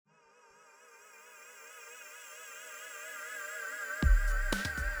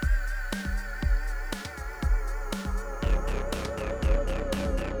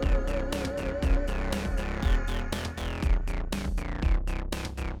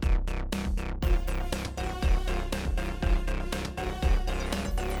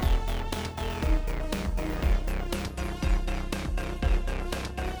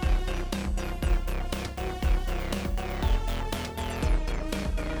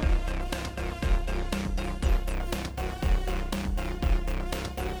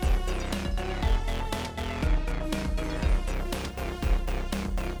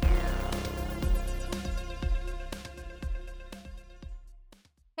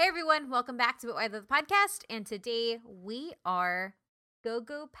Hey everyone, welcome back to But Why the Podcast, and today we are Go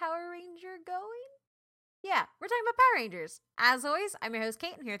Power Ranger going? Yeah, we're talking about Power Rangers. As always, I'm your host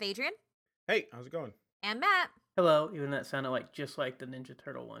Kate, and here with Adrian. Hey, how's it going? And Matt. Hello, even that sounded just like the Ninja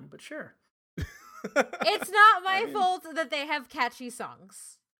Turtle one, but sure. It's not my fault that they have catchy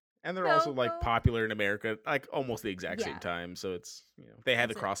songs. And they're also popular in America, like almost the exact same time. So it's, they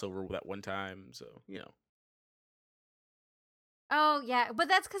had the crossover that one time. So, Oh, yeah, but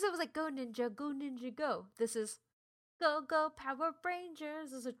that's because it was like, go Ninja, go. This is Go Power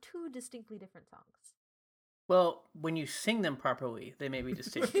Rangers. Those are two distinctly different songs. Well, when you sing them properly, they may be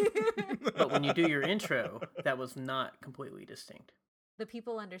distinct. But when you do your intro, that was not completely distinct. The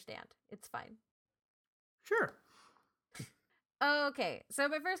people understand. It's fine. Sure. Okay, so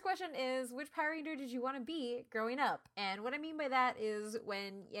my first question is, which Power Ranger did you want to be growing up? And what I mean by that is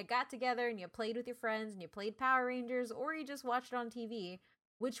when you got together and you played with your friends and you played Power Rangers, or you just watched it on TV,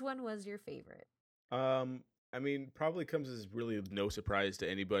 which one was your favorite? I mean, probably comes as really no surprise to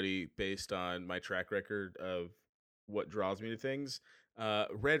anybody based on my track record of what draws me to things.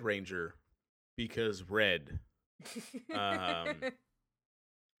 Red Ranger, because red.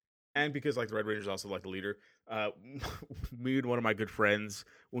 And because the Red Ranger is also the leader. Me and one of my good friends,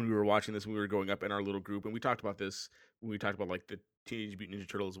 when we were watching this when we were growing up in our little group, and we talked about this when we talked about the Teenage Mutant Ninja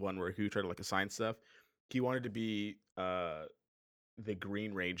Turtles one where he tried to assign stuff. He wanted to be the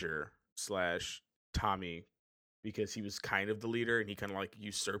Green Ranger / Tommy because he was kind of the leader and he kind of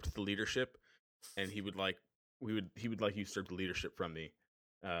usurped the leadership, and he would usurp the leadership from me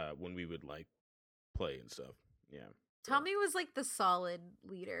when we would play and stuff. Yeah. Tommy was the solid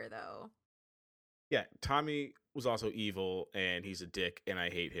leader though. Yeah, Tommy was also evil, and he's a dick, and I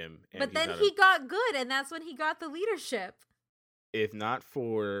hate him. But then he got good, and that's when he got the leadership. If not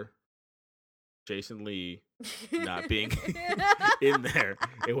for Jason Lee not being in there,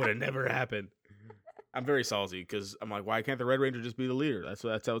 it would have never happened. I'm very salty, because I'm like, why can't the Red Ranger just be the leader? That's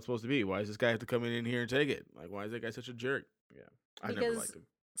how it's supposed to be. Why does this guy have to come in here and take it? Why is that guy such a jerk? Yeah, I never liked him.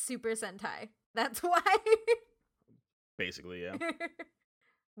 Super Sentai. That's why. Basically, yeah.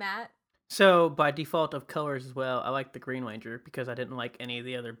 Matt? So, by default of colors as well, I like the Green Ranger because I didn't like any of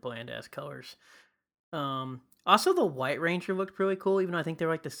the other bland-ass colors. Also, the White Ranger looked really cool, even though I think they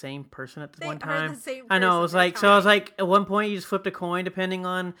were the same person at one time. The same person I know, it was at one point you just flipped a coin depending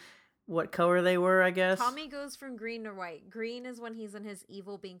on what color they were, I guess. Tommy goes from green to white. Green is when he's in his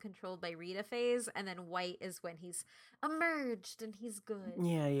evil being controlled by Rita phase, and then white is when he's emerged and he's good.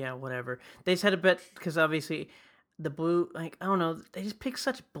 Yeah, whatever. They just had a bit, because obviously the blue, I don't know, they just picked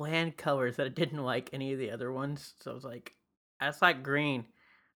such bland colors that I didn't like any of the other ones. So I was like, I just like green.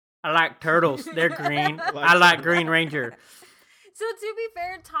 I like turtles. They're green. I like Green Ranger. So to be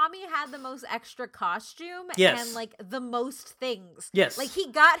fair, Tommy had the most extra costume and the most things. Yes.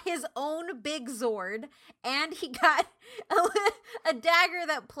 He got his own big Zord, and he got a dagger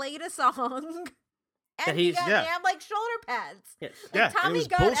that played a song. And he got damn shoulder pads. Yes. Tommy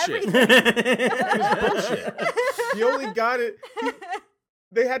got bullshit. everything. It was bullshit. He only got it.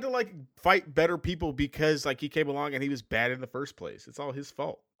 They had to fight better people because he came along and he was bad in the first place. It's all his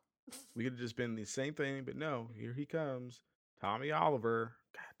fault. We could have just been the same thing, but no, here he comes. Tommy Oliver.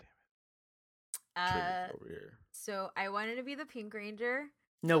 God damn it. Over here. So I wanted to be the Pink Ranger.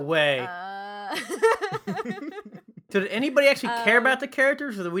 No way. So did anybody actually care about the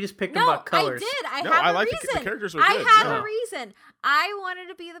characters, or did we just pick them about colors? I did. I had a reason. The characters were good. I had a reason. I wanted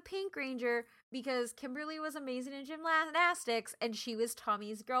to be the Pink Ranger because Kimberly was amazing in gymnastics, and she was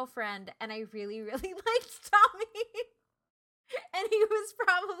Tommy's girlfriend, and I really, really liked Tommy. And he was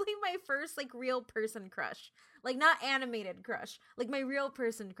probably my first real person crush. Not animated crush. My real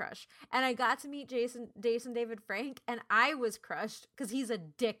person crush. And I got to meet Jason David Frank, and I was crushed because he's a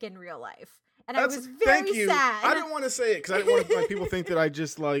dick in real life. And I was very sad. I didn't want to say it because I didn't want to people think that I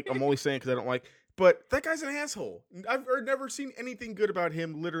just I'm only saying it because I don't like. But that guy's an asshole. I've never seen anything good about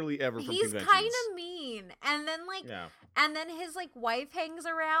him literally ever from He's conventions. kind of mean. And then and then his wife hangs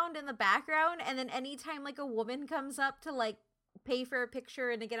around in the background, and then anytime a woman comes up to pay for a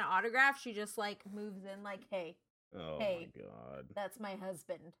picture and to get an autograph, she just moves in hey. Oh hey, my god. That's my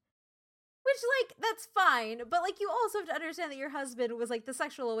husband. Which that's fine, but you also have to understand that your husband was the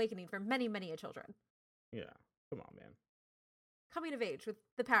sexual awakening for many, many children. Yeah. Come on, man. Coming of age with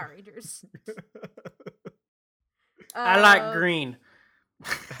the Power Rangers. I like green.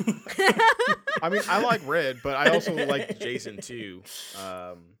 I mean, I like red, but I also like Jason too.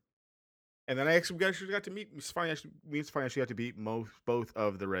 And then I actually got to meet. Me and Stefani actually got to meet both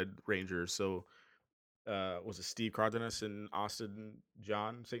of the Red Rangers. So, was it Steve Cardenas and Austin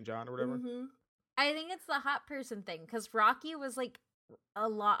St. John or whatever? Mm-hmm. I think it's the hot person thing because Rocky was a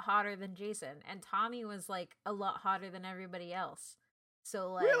lot hotter than Jason, and Tommy was like a lot hotter than everybody else.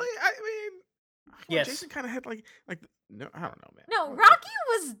 So like, Really? I mean, Yes. Jason kind of had like no, I don't know, man. no, Rocky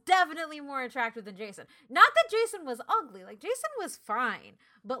was definitely more attractive than Jason. Not that Jason was ugly. Like Jason was fine,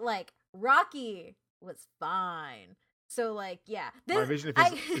 but like Rocky was fine. So like, yeah, My vision of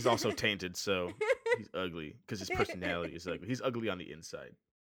his is also tainted, so he's ugly because his personality is ugly. He's ugly on the inside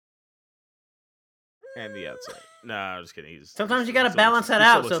and the outside. No, I'm just kidding. Sometimes you got to balance that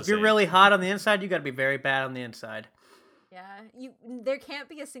out. So if you're really hot on the inside, you got to be very bad on the inside. Yeah, there can't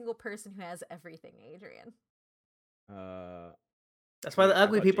be a single person who has everything, Adrian. That's why the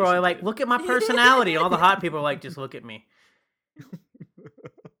ugly people are like, look at my personality. And all the hot people are like, just look at me.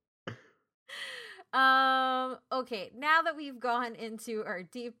 Okay, now that we've gone into our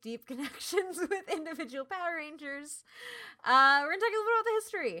deep connections with individual Power Rangers, we're gonna talk a little bit about the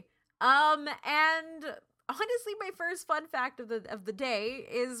history. And honestly, my first fun fact of the day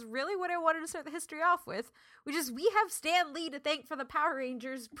is really what I wanted to start the history off with, which is we have Stan Lee to thank for the Power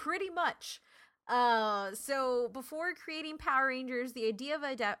Rangers pretty much. So before creating Power Rangers, the idea of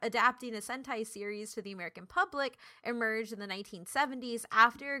adapting a Sentai series to the American public emerged in the 1970s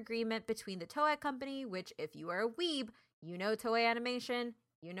after agreement between the Toei Company, which if you are a weeb, you know Toei Animation,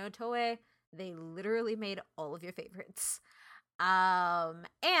 you know Toei, they literally made all of your favorites.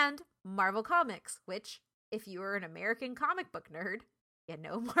 And Marvel Comics, which if you are an American comic book nerd, you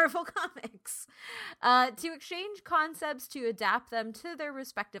know Marvel Comics, to exchange concepts to adapt them to their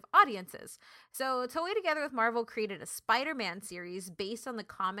respective audiences. So Toei, together with Marvel, created a Spider-Man series based on the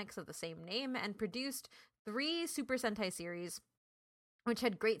comics of the same name and produced 3 Super Sentai series, which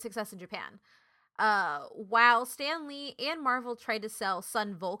had great success in Japan. While Stan Lee and Marvel tried to sell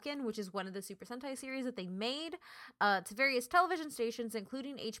Sun Vulcan, which is one of the Super Sentai series that they made, to various television stations,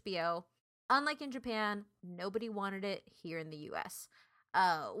 including HBO, unlike in Japan, nobody wanted it here in the US.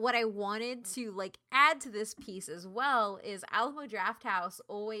 What I wanted to like add to this piece as well is Alamo Drafthouse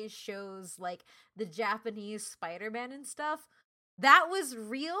always shows like the Japanese Spider-Man and stuff. That was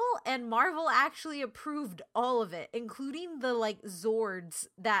real, and Marvel actually approved all of it, including the like Zords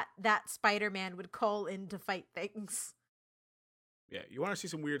that Spider-Man would call in to fight things. Yeah, you want to see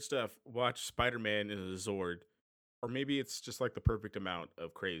some weird stuff? Watch Spider-Man in a Zord, or maybe it's just like the perfect amount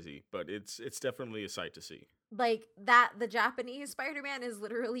of crazy, but it's definitely a sight to see. Like that, the Japanese Spider-Man is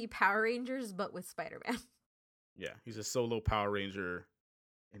literally Power Rangers, but with Spider-Man. Yeah, he's a solo Power Ranger,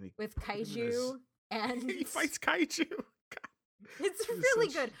 and with kaiju, and he fights kaiju. God. It's really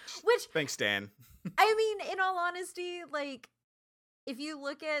good. Which thanks, Stan. I mean, in all honesty, like if you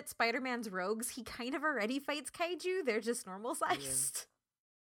look at Spider-Man's rogues, he kind of already fights kaiju. They're just normal sized.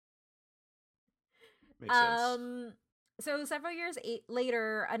 Yeah. Makes sense. So several years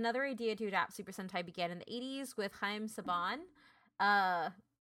later, another idea to adapt Super Sentai began in the 80s with Haim Saban.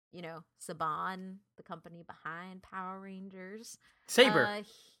 You know, Saban, the company behind Power Rangers. Saber.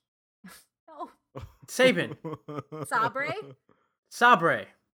 No. Sabin. Sabre.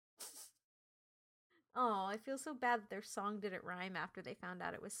 Oh, I feel so bad that their song didn't rhyme after they found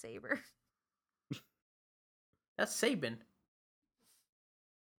out it was Saber. That's Sabin.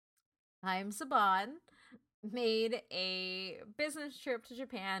 Haim Saban made a business trip to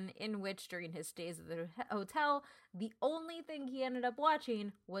Japan in which during his stays at the hotel, the only thing he ended up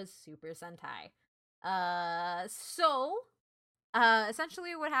watching was Super Sentai.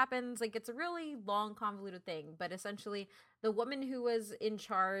 Essentially what happens, like it's a really long convoluted thing, but essentially the woman who was in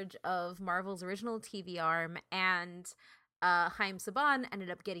charge of Marvel's original TV arm and Haim Saban ended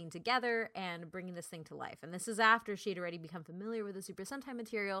up getting together and bringing this thing to life. And this is after she'd already become familiar with the Super Sentai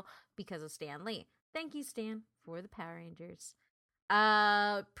material because of Stan Lee. Thank you, Stan, for the Power Rangers.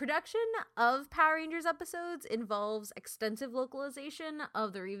 Production of Power Rangers episodes involves extensive localization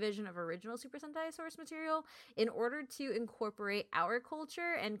of the revision of original Super Sentai source material in order to incorporate our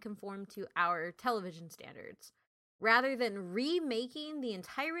culture and conform to our television standards. Rather than remaking the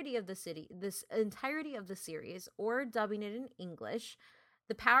entirety of the series or dubbing it in English,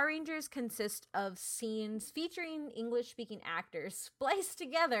 the Power Rangers consist of scenes featuring English-speaking actors spliced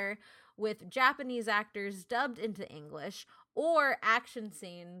together with Japanese actors dubbed into English, or action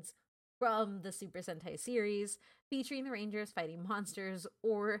scenes from the Super Sentai series featuring the Rangers fighting monsters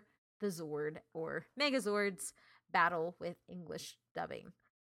or the Zord or Megazords battle with English dubbing.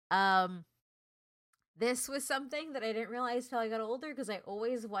 This was something that I didn't realize till I got older because I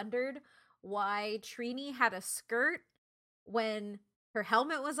always wondered why Trini had a skirt when her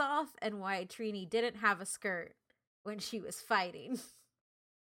helmet was off and why Trini didn't have a skirt when she was fighting.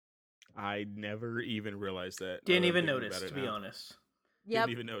 I never even realized that. Didn't even notice, to be honest. Yep.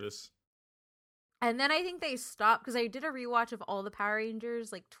 Didn't even notice. And then I think they stopped because I did a rewatch of all the Power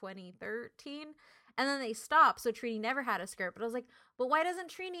Rangers like 2013. And then they stopped, so Trini never had a skirt. But I was like, but why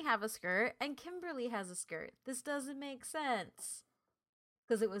doesn't Trini have a skirt and Kimberly has a skirt? This doesn't make sense.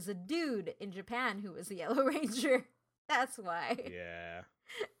 Because it was a dude in Japan who was the Yellow Ranger. That's why. Yeah,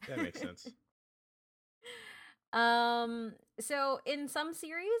 that makes sense. So in some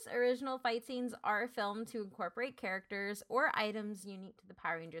series, original fight scenes are filmed to incorporate characters or items unique to the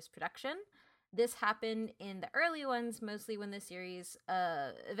Power Rangers production. This happened in the early ones, mostly when the series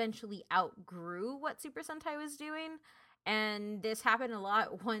eventually outgrew what Super Sentai was doing. And this happened a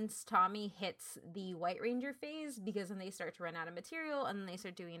lot once Tommy hits the White Ranger phase, because then they start to run out of material and then they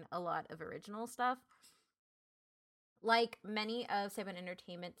start doing a lot of original stuff. Like many of Saban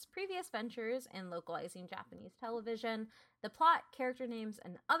Entertainment's previous ventures in localizing Japanese television, the plot, character names,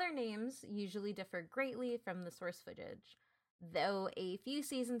 and other names usually differ greatly from the source footage, though a few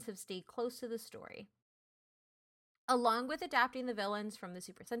seasons have stayed close to the story. Along with adapting the villains from the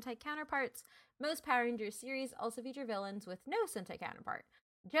Super Sentai counterparts, most Power Rangers series also feature villains with no Sentai counterpart,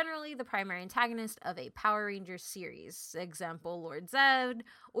 generally the primary antagonist of a Power Rangers series, example Lord Zed,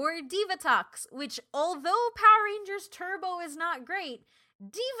 or Divatox, which, although Power Rangers Turbo is not great,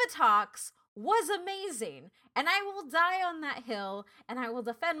 Divatox was amazing, and I will die on that hill, and I will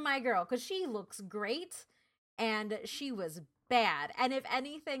defend my girl, because she looks great, and she was bad. And if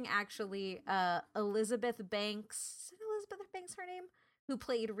anything, actually, Elizabeth Banks, her name, who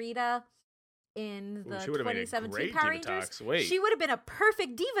played Rita in the 2017 Power Rangers, she would have been a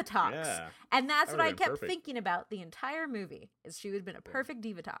perfect Divatox. Yeah, and that's what I kept thinking about the entire movie, is she would have been a perfect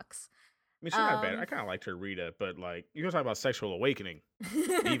Divatox. I mean, she's not bad. I kind of liked her Rita, but like, you're talking about sexual awakening.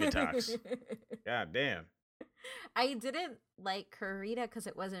 Divatox. God damn. I didn't like her Rita because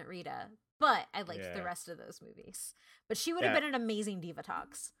it wasn't Rita, but I liked the rest of those movies. But she would have been an amazing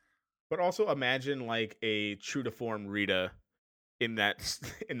Divatox. But also imagine like a true to form Rita in that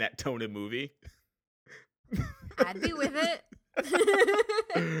Tonen movie. I'd be with it.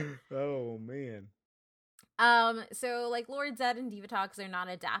 Oh man. So like Lord Zed and Divatox are not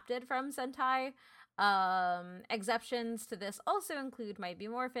adapted from Sentai. Exceptions to this also include Mighty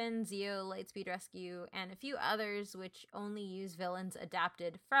Morphin, Zeo, Lightspeed Rescue, and a few others which only use villains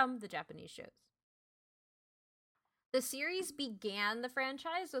adapted from the Japanese shows. The series began the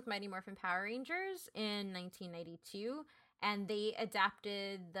franchise with Mighty Morphin Power Rangers in 1992, and they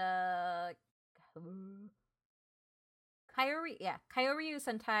adapted the Kyoryu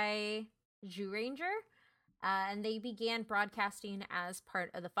Sentai Zyuranger. And they began broadcasting as part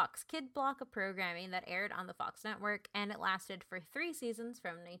of the Fox Kid block of programming that aired on the Fox network, and it lasted for 3 seasons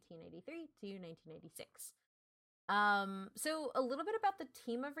from 1983 to 1986. So a little bit about the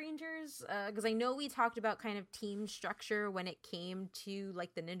team of Rangers, because I know we talked about kind of team structure when it came to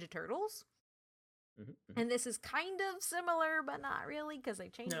like the Ninja Turtles. Mm-hmm. And this is kind of similar, but not really, because they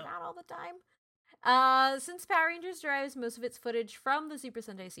change it out all the time. Since Power Rangers derives most of its footage from the Super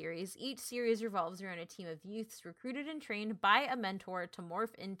Sentai series, each series revolves around a team of youths recruited and trained by a mentor to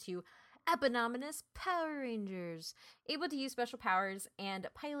morph into eponymous Power Rangers, able to use special powers and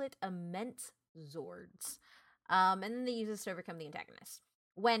pilot immense Zords. And then they use this to overcome the antagonists.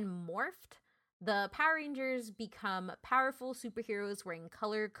 When morphed, the Power Rangers become powerful superheroes wearing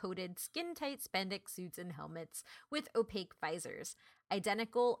color-coded, skin-tight spandex suits and helmets with opaque visors.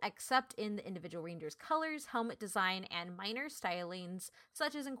 Identical except in the individual Rangers' colors, helmet design, and minor stylings,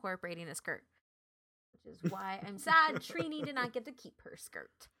 such as incorporating a skirt. Which is why I'm sad Trini did not get to keep her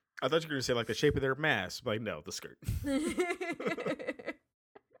skirt. I thought you were going to say like the shape of their mask, but like, no, the skirt.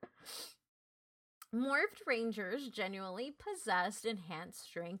 Morphed Rangers genuinely possessed enhanced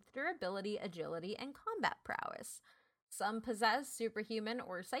strength, durability, agility, and combat prowess. Some possess superhuman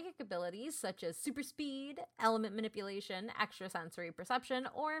or psychic abilities such as super speed, element manipulation, extrasensory perception,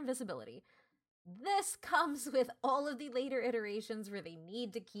 or invisibility. This comes with all of the later iterations where they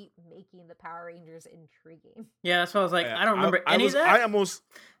need to keep making the Power Rangers intriguing. Yeah, that's what I was like. I don't remember any of that. I almost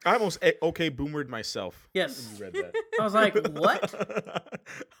okay boomered myself. Yes. When you read that. I was like,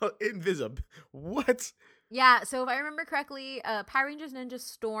 what? Invisible. What? Yeah, so if I remember correctly, Power Rangers Ninja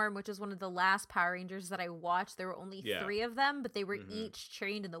Storm, which is one of the last Power Rangers that I watched, there were only 3 of them, but they were each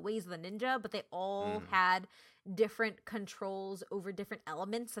trained in the ways of the ninja, but they all had different controls over different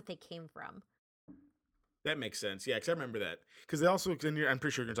elements that they came from. That makes sense. Yeah, because I remember that. Because they also, I'm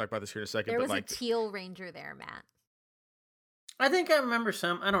pretty sure you're going to talk about this here in a second. There was a teal ranger there, Matt. I think I remember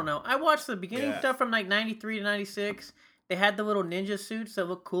some. I don't know. I watched the beginning stuff from like 93 to 96. They had the little ninja suits that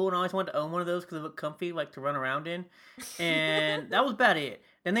looked cool, and I always wanted to own one of those because they look comfy, like to run around in. And that was about it.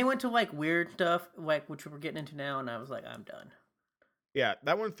 Then they went to like weird stuff, like which we're getting into now, and I was like, I'm done. Yeah,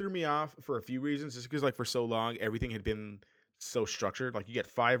 that one threw me off for a few reasons. Just because, like, for so long, everything had been so structured. Like, you get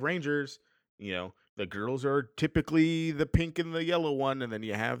 5 Rangers. The girls are typically the pink and the yellow one, and then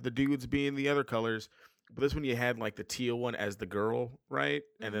you have the dudes being the other colors. But this one, you had like the teal one as the girl, right?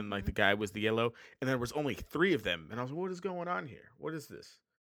 And then like the guy was the yellow, and there was only 3 of them. And I was, what is going on here? What is this?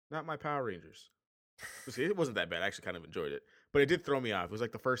 Not my Power Rangers. See, it wasn't that bad. I actually kind of enjoyed it, but it did throw me off. It was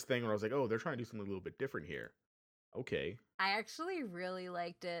like the first thing where I was like, oh, they're trying to do something a little bit different here. Okay. I actually really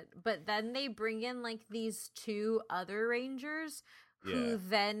liked it, but then they bring in like these 2 other Rangers who Yeah.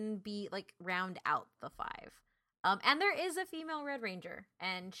 then be like round out the 5. And there is a female Red Ranger,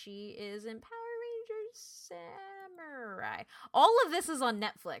 and she is in Power Rangers Samurai. All of this is on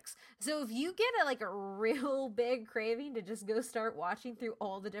Netflix, so if you get a real big craving to just go start watching through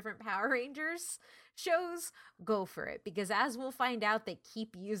all the different Power Rangers shows, go for it, because as we'll find out, they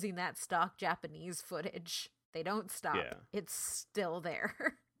keep using that stock Japanese footage. They don't stop. Yeah. It's still there.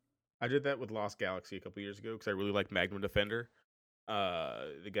 I did that with Lost Galaxy a couple years ago because I really like Magnum Defender.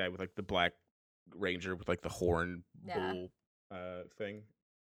 The guy with like the black ranger with like the horn Yeah. bull thing.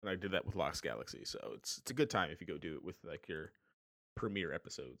 And I did that with Lost Galaxy. So it's a good time if you go do it with like your premiere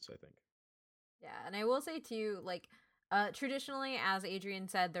episodes, I think. Yeah, and I will say too, like, traditionally, as Adrian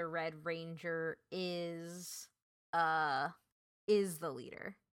said, the Red Ranger is the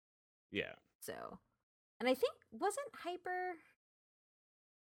leader. Yeah. So, and I think wasn't Hyper.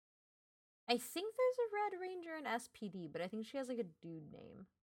 I think there's a Red Ranger in SPD, but I think she has like a dude name.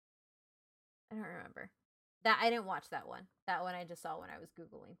 I don't remember. That I didn't watch that one. That one I just saw when I was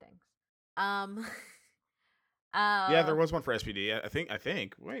googling things. Yeah, there was one for SPD. I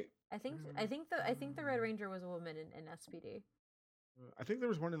think. Wait. I think the Red Ranger was a woman in SPD. I think there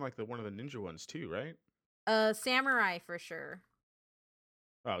was one in like one of the ninja ones too, right? Samurai for sure.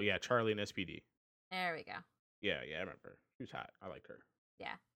 Oh yeah, Charlie and SPD. There we go. Yeah, I remember. She was hot. I liked her.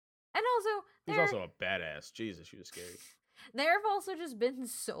 Yeah. And also, She was also a badass. Jesus, she was scary. There have also just been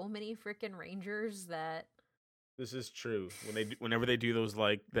so many freaking Rangers that. This is true. Whenever they do those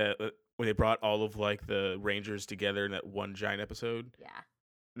like that, when they brought all of like the Rangers together in that one giant episode. Yeah.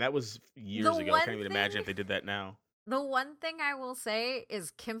 And that was years ago. I can't even imagine if they did that now. The one thing I will say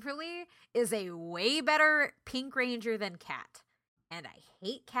is Kimberly is a way better Pink Ranger than Kat. And I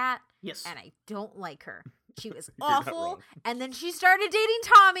hate Kat. Yes. And I don't like her. She was You're not awful. wrong. And then she started dating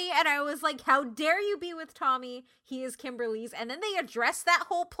Tommy. And I was like, how dare you be with Tommy? He is Kimberly's. And then they addressed that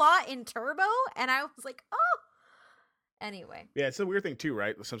whole plot in Turbo. And I was like, oh. Anyway. Yeah, it's a weird thing too,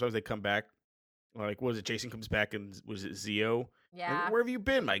 right? Sometimes they come back. Like, what was it? Jason comes back and was it Zeo? Yeah. Like, where have you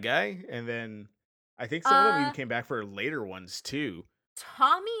been, my guy? And then I think some of them even came back for later ones too.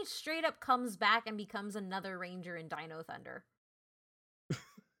 Tommy straight up comes back and becomes another Ranger in Dino Thunder.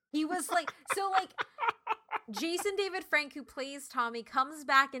 He was like, Jason David Frank, who plays Tommy, comes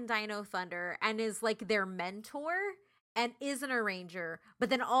back in Dino Thunder and is like their mentor and isn't a Ranger, but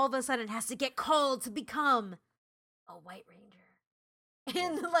then all of a sudden has to get called to become a White Ranger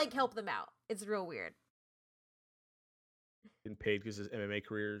and like help them out. It's real weird. Getting paid because his MMA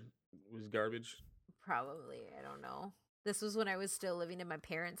career was garbage. Probably. I don't know. This was when I was still living in my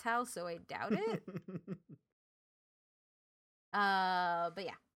parents' house, so I doubt it. But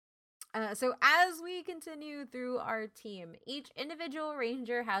yeah. So as we continue through our team, each individual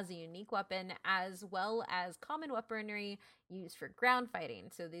ranger has a unique weapon as well as common weaponry used for ground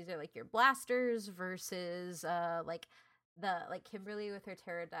fighting. So these are like your blasters versus like Kimberly with her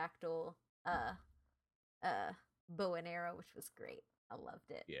pterodactyl bow and arrow, which was great. I loved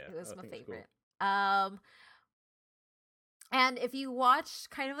it. Yeah, It was I my think it's favorite. cool. And if you watch,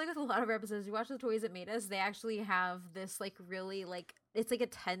 kind of like with a lot of our episodes, you watch The Toys That Made Us, they actually have this like really like, it's like a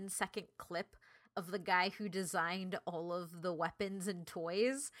 10-second clip of the guy who designed all of the weapons and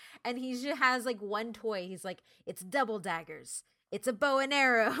toys. And he just has like one toy. He's like, it's double daggers. It's a bow and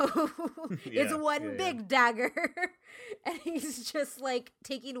arrow. It's one big dagger. And he's just like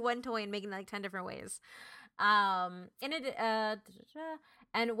taking one toy and making it like 10 different ways.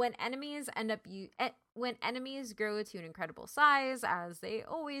 And when enemies when enemies grow to an incredible size, as they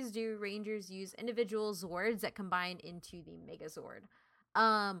always do, Rangers use individual Zords that combine into the Megazord.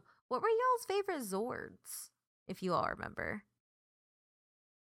 What were y'all's favorite Zords, if you all remember?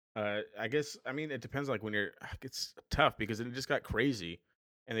 I guess, I mean, it depends. Like when it's tough because it just got crazy.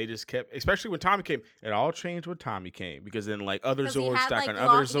 And they just kept, especially when Tommy came. It all changed when Tommy came because then like other Zords stack on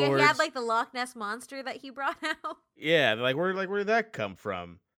other Zords. He had like the Loch Ness monster that he brought out. Yeah, like where did that come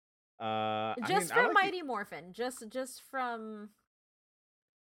from? From Mighty Morphin, just from.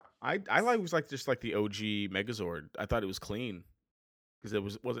 I was like just like the OG Megazord. I thought it was clean because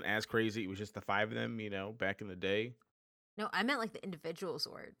it wasn't as crazy. It was just the 5 of them, back in the day. No, I meant like the individual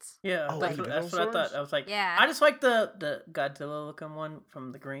Zords. Yeah, Oh, that's individual what I thought. swords? I was like, Yeah. I just like the Godzilla looking one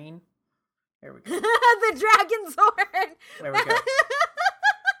from the green. There we go. The dragon sword. There we go.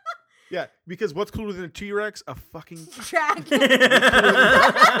 Yeah, because what's cooler than a T-Rex? A fucking Dragon. cooler than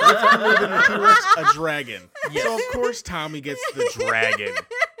a T-Rex? A dragon. Yes. So of course Tommy gets the dragon.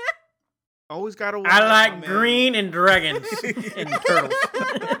 Always gotta. I watch, my like man. green and dragons and turtles.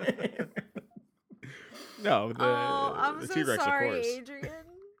 No, the, Oh, I'm the so T-Rex, sorry, of course. Adrian.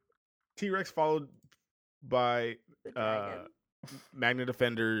 T-Rex followed by The dragon. Magna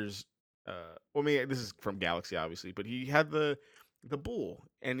Defenders. Well, I mean, this is from Galaxy, obviously, but he had the bull,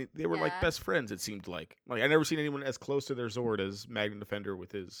 and they were like Yeah. best friends. It seemed like I never seen anyone as close to their Zord as Magna Defender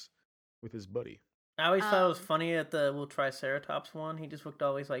with his buddy. I always thought it was Um, funny at the little Triceratops one. He just looked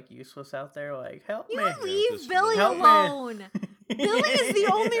always like useless out there. Like, help You me. leave this Billy Help me. alone. Billy is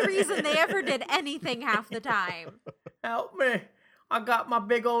the only reason they ever did anything half the time. Help me. I got my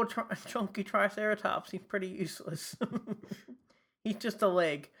big old chunky Triceratops. He's pretty useless. He's just a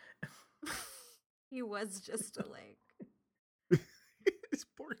leg. He was just a leg. It's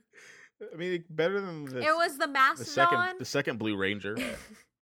poor. I mean, better than It was the Mastodon. the second Blue Ranger.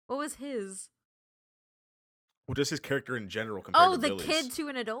 What was his? Well, just his character in general compared Oh, to the Billy's. kid to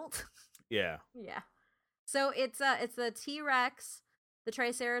an adult. Yeah. Yeah. So it's the T-Rex, the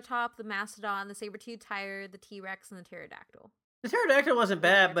Triceratop, the Mastodon, the saber-toothed tiger, the T-Rex, and the pterodactyl. The pterodactyl wasn't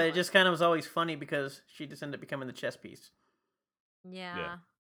bad, but it Pterodactyl. just kind of was always funny because she just ended up becoming the chess piece. Yeah.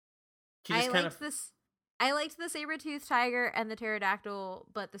 She I just kind liked of this. I liked the saber-toothed tiger and the pterodactyl,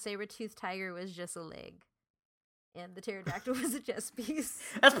 but the saber-toothed tiger was just a leg. And the pterodactyl was a chess piece.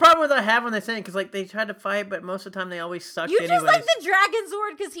 That's probably what I have when they say it, because like they tried to fight, but most of the time they always sucked You anyways. just like the Dragon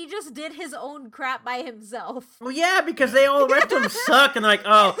Zord because he just did his own crap by himself. Well, yeah, because they all the rest of them suck, and they're like,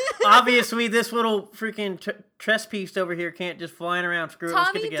 oh, obviously this little freaking chess piece over here can't just flying around. Screw it,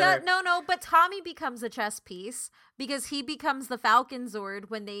 let's get Tommy together. does but Tommy becomes a chess piece because he becomes the Falcon Zord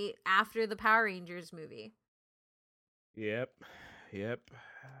when they after the Power Rangers movie. Yep.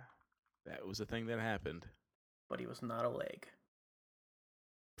 That was a thing that happened. But he was not a leg.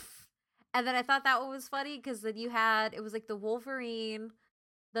 And then I thought that one was funny because then it was like the Wolverine,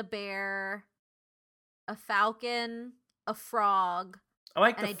 the bear, a falcon, a frog, I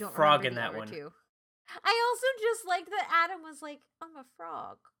like and the I don't frog remember in the that other one. two. I also just liked that Adam was like, I'm a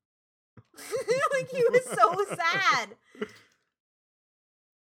frog. Like he was so sad.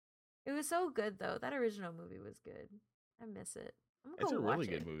 It was so good though. That original movie was good. I miss it. I'm gonna It's go a watch really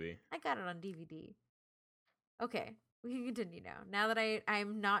it. good movie. I got it on DVD. Okay, we can continue now. Now that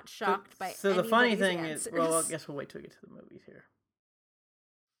I'm not shocked by So the funny anybody's thing answers. is, well, I guess we'll wait till we get to the movies here.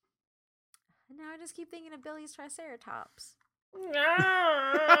 And now I just keep thinking of Billy's Triceratops. Hurry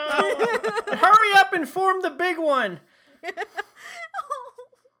up and form the big one.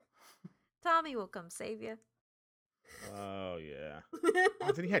 Tommy will come save you. Oh yeah.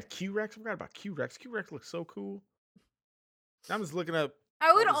 Oh, then he had Q-Rex. I forgot about Q-Rex. Q-Rex looks so cool. I'm just looking up.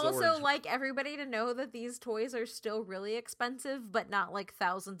 I would all the also Zords. like everybody to know that these toys are still really expensive, but not like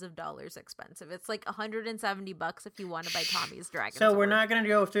thousands of dollars expensive. It's like $170 if you want to buy Tommy's Dragon. So we're Zord. not going to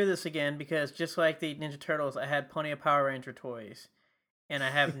go through this again because just like the Ninja Turtles, I had plenty of Power Ranger toys. And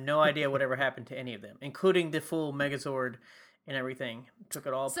I have no idea whatever happened to any of them, including the full Megazord and everything. Took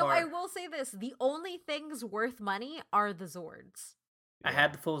it all So apart. I will say this: the only things worth money are the Zords. I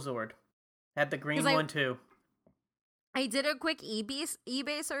had the full Zord. Had the green 'Cause I- one too. I did a quick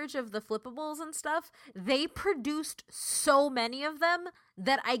eBay search of the flippables and stuff. They produced so many of them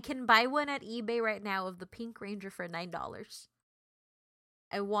that I can buy one at eBay right now of the Pink Ranger for $9.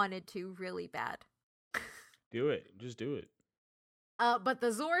 I wanted to really bad. Do it. Just do it. But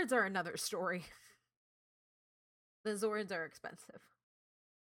the Zords are another story. The Zords are expensive.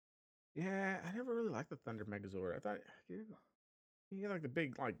 Yeah, I never really liked the Thunder Megazord. I thought he had like the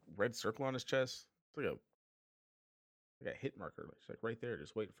big like red circle on his chest. It's like a hit marker. It's like right there,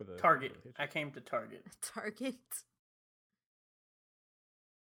 just waiting for the Target. for the hit. I came to Target. Target.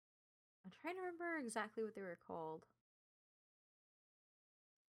 I'm trying to remember exactly what they were called.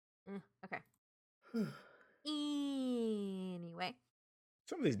 Okay. Anyway.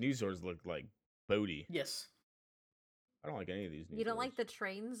 Some of these new Zords look like Bodhi. Yes. I don't like any of these new You don't Zords. like the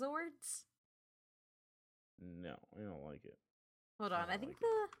train Zords? No, I don't like it. Hold I on, I don't think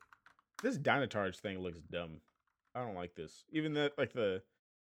like This Dinotarge thing looks dumb. I don't like this. Even that, like the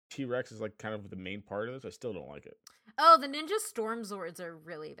T-Rex is like kind of the main part of this. I still don't like it. Oh, the Ninja Storm Zords are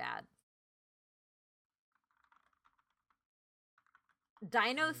really bad.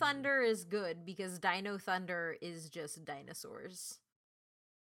 Dino Thunder is good because Dino Thunder is just dinosaurs.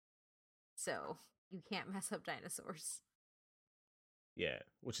 So, you can't mess up dinosaurs. Yeah,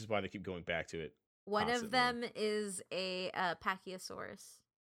 which is why they keep going back to it. One of Constantly. them is a Pachyosaurus.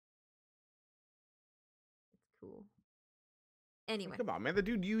 It's cool. Anyway, Come on, man. The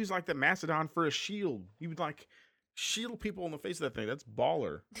dude used like the mastodon for a shield. He would like shield people in the face of that thing. That's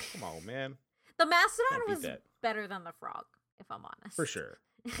baller. Come on, man. the mastodon Can't beat was that. better than the frog, if I'm honest. For sure.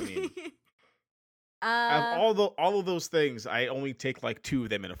 I mean, out of all of those things, I only take like 2 of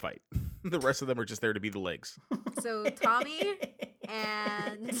them in a fight. The rest of them are just there to be the legs. So Tommy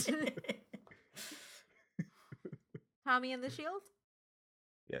and Tommy and the Shield,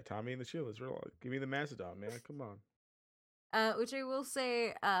 Yeah, Tommy and the Shield is real. Give me the mastodon, man. Come on. which I will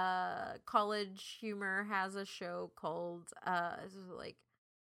say, College Humor has a show called this is like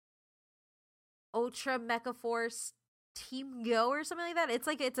Ultra Mecha Force Team Go or something like that.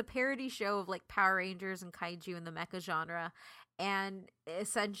 It's a parody show of like Power Rangers and kaiju in the mecha genre, and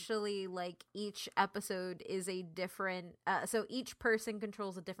essentially like each episode is a different so each person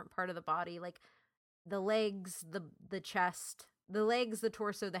controls a different part of the body, like the legs, the chest, the legs, the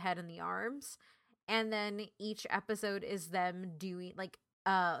torso, the head, and the arms. And then each episode is them doing like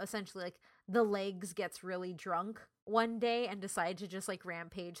essentially like the legs gets really drunk one day and decide to just like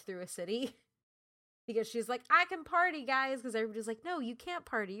rampage through a city. Because she's like, I can party, guys. Because everybody's like, no, you can't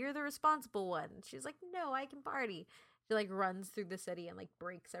party. You're the responsible one. She's like, no, I can party. She like runs through the city and like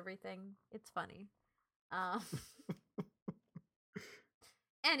breaks everything. It's funny.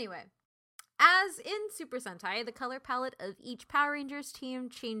 Anyway, as in Super Sentai, the color palette of each Power Rangers team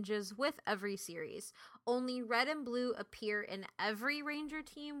changes with every series. Only red and blue appear in every Ranger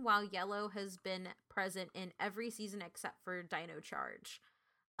team, while yellow has been present in every season except for Dino Charge.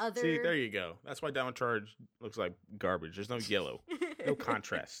 See, there you go. That's why Diamond Charge looks like garbage. There's no yellow, no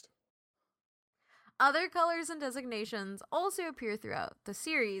contrast. Other colors and designations also appear throughout the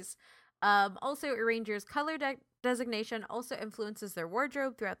series. Also, a Ranger's color designation also influences their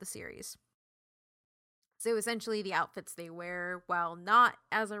wardrobe throughout the series. So essentially, the outfits they wear, while not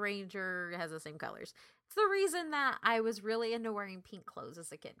as a Ranger, has the same colors. It's the reason that I was really into wearing pink clothes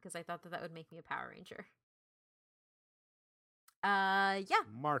as a kid, because I thought that would make me a Power Ranger. Yeah.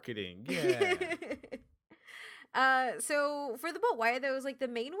 Marketing, yeah. So for the But Why, though, is like the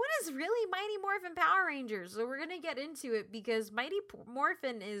main one is really Mighty Morphin Power Rangers. So we're gonna get into it because Mighty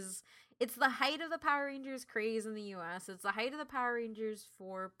Morphin it's the height of the Power Rangers craze in the US. It's the height of the Power Rangers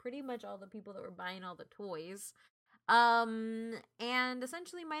for pretty much all the people that were buying all the toys. And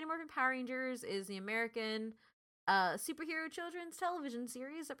essentially Mighty Morphin Power Rangers is the American superhero children's television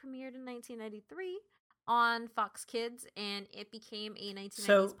series that premiered in 1993 on Fox Kids, and it became a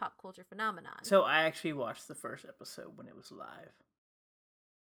 1990s pop culture phenomenon. So I actually watched the first episode when it was live.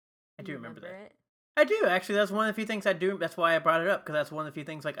 I do remember that. It? I do, actually. That's one of the few things I do. That's why I brought it up, because that's one of the few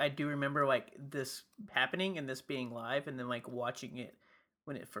things like I do remember like this happening and this being live, and then like watching it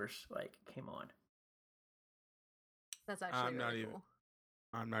when it first like came on. That's actually really cool.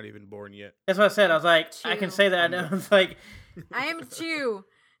 I'm not even born yet. That's what I said. I was like, I can say that. I was like, I am too.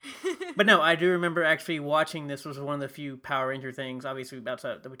 But no, I do remember actually watching this. Was one of the few Power Ranger things, obviously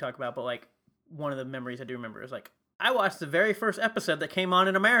outside that we talk about, but like one of the memories I do remember is like I watched the very first episode that came on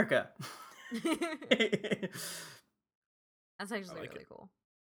in America. That's actually like really it. cool.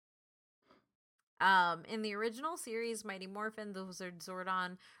 In the original series, Mighty Morphin, the Wizard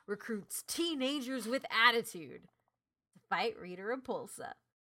Zordon recruits teenagers with attitude to fight Rita Repulsa.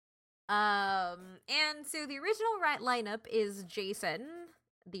 And so the original lineup is Jason,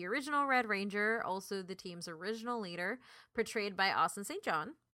 the original Red Ranger, also the team's original leader, portrayed by Austin St.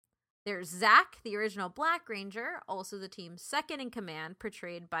 John. There's Zach, the original Black Ranger, also the team's second in command,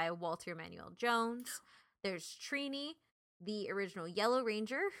 portrayed by Walter Emmanuel Jones. There's Trini, the original Yellow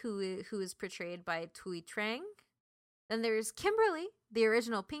Ranger, who is portrayed by Tui Trang. Then there's Kimberly, the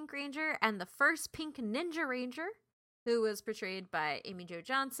original Pink Ranger, and the first Pink Ninja Ranger, who was portrayed by Amy Jo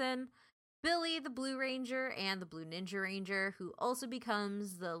Johnson. Billy, the Blue Ranger, and the Blue Ninja Ranger, who also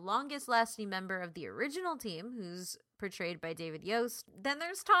becomes the longest-lasting member of the original team, who's portrayed by David Yost. Then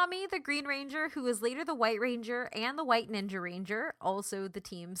there's Tommy, the Green Ranger, who is later the White Ranger and the White Ninja Ranger, also the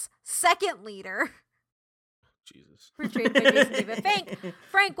team's second leader. Jesus. Portrayed by Jason David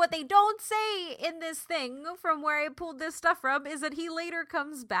Frank, what they don't say in this thing, from where I pulled this stuff from, is that he later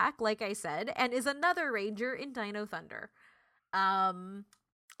comes back, like I said, and is another Ranger in Dino Thunder.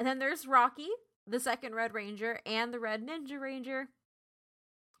 And then there's Rocky, the second Red Ranger, and the Red Ninja Ranger,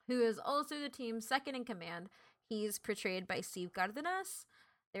 who is also the team's second in command. He's portrayed by Steve Cardenas.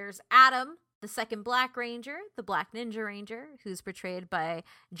 There's Adam, the second Black Ranger, the Black Ninja Ranger, who's portrayed by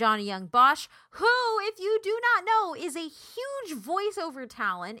Johnny Young Bosch, who, if you do not know, is a huge voiceover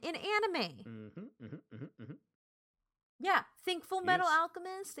talent in anime. Yeah, think Full Metal Yes.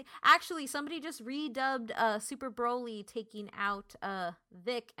 Alchemist. Actually, somebody just redubbed Super Broly, taking out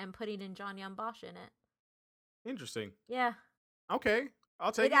Vic and putting in John Young Bosch in it. Interesting. Yeah, Okay, I'll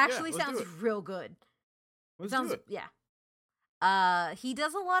it take it. Yeah, actually let's do sounds it. real good. Let's Sounds do it. yeah. He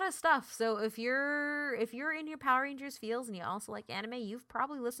does a lot of stuff. So if you're in your Power Rangers feels and you also like anime, you've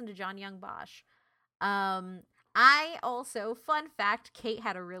probably listened to John Young Bosch. I also, fun fact, Kate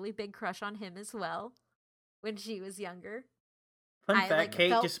had a really big crush on him as well when she was younger. Fun I, fact: like, Kate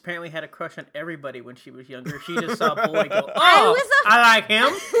felt- just apparently had a crush on everybody when she was younger. She just saw a boy go, I "Oh, was a- I like him,"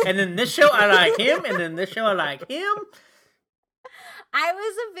 and then this show I like him, and then this show I like him. I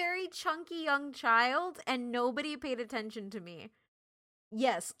was a very chunky young child and nobody paid attention to me.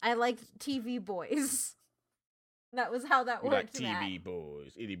 Yes, I liked TV boys. That was how that You worked. got TV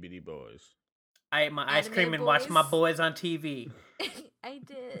boys, itty bitty boys. I ate my ice Anime cream and watched my boys. boys on TV. I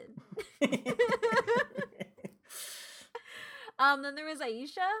did. Then there was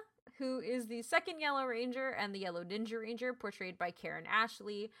Aisha, who is the second Yellow Ranger and the Yellow Ninja Ranger, portrayed by Karen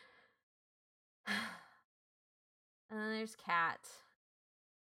Ashley. And then there's Kat,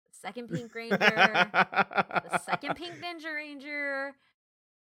 second Pink Ranger, the second Pink Ninja Ranger.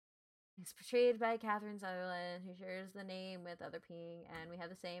 He's portrayed by Catherine Sutherland, who shares the name with other Pink, and we have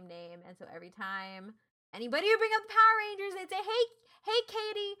the same name. And so every time anybody would bring up the Power Rangers, they'd say, hey,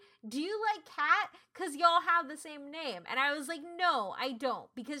 Katie, do you like Kat? Because y'all have the same name. And I was like, no, I don't,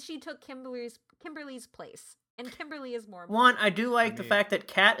 because she took Kimberly's place. And Kimberly is more One, important. I do like the fact that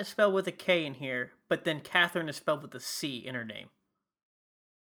Kat is spelled with a K in here, but then Catherine is spelled with a C in her name.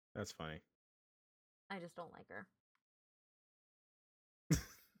 That's funny. I just don't like her.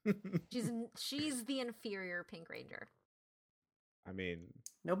 She's the inferior Pink Ranger. I mean,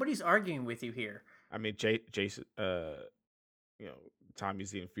 Nobody's arguing with you here. Jason, Tommy's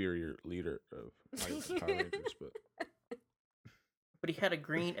the inferior leader of the Power Rangers, But he had a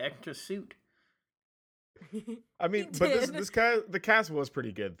green extra suit. I mean, He but did. the cast was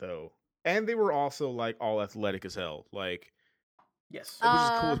pretty good though, and they were also like all athletic as hell. Like, Yes. it was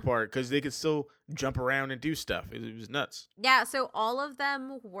the coolest part because they could still jump around and do stuff. It was nuts. Yeah, so all of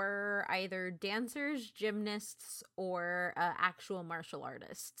them were either dancers, gymnasts, or actual martial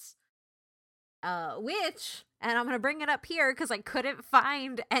artists. Which, and I'm gonna bring it up here because I couldn't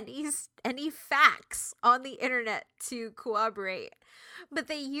find any facts on the internet to corroborate. But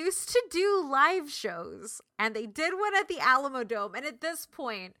they used to do live shows, and they did one at the Alamo Dome. And at this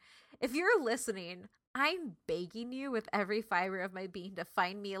point, if you're listening, I'm begging you with every fiber of my being to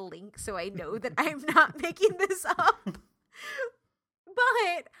find me a link so I know that I'm not making this up.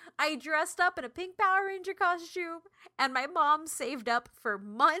 But I dressed up in a pink Power Ranger costume, and my mom saved up for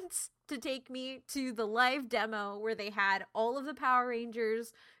months to take me to the live demo where they had all of the Power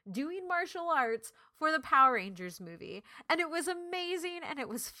Rangers doing martial arts for the Power Rangers movie. And it was amazing and it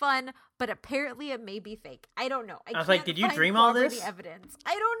was fun, but apparently it may be fake. I don't know. I was like, can't did you find dream all corroborating this? evidence.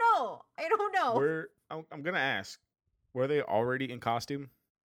 I don't know. I'm gonna ask, were they already in costume?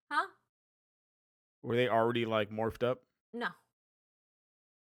 Huh? Were they already like morphed up? No.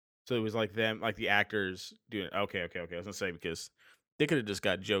 So it was like them, like the actors doing. Okay. I was gonna say because they could have just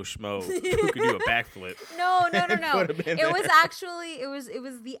got Joe Schmo who could do a backflip. No. and put him in It was there. actually it was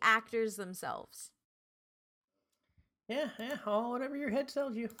the actors themselves. Yeah, whatever your head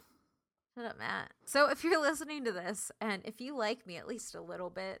tells you. Shut up, Matt. So if you're listening to this, and if you like me at least a little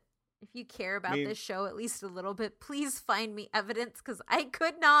bit, if you care about this show at least a little bit, please find me evidence, because I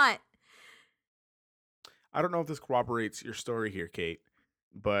could not. I don't know if this corroborates your story here, Kate,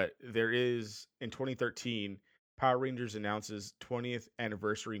 but there is, in 2013, Power Rangers announces 20th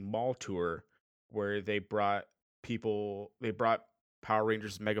anniversary mall tour where they brought Power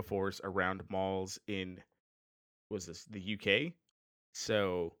Rangers Megaforce around malls in, the UK?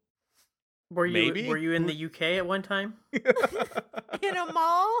 So Were maybe? you in the UK at one time? In a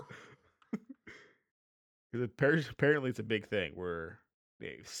mall? Apparently it's a big thing where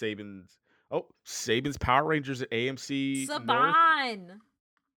Saban's Power Rangers at AMC North. Saban.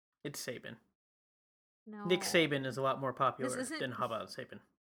 It's Saban. No. Nick Saban is a lot more popular isn't- than how about Saban?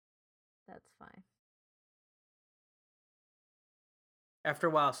 That's fine. After a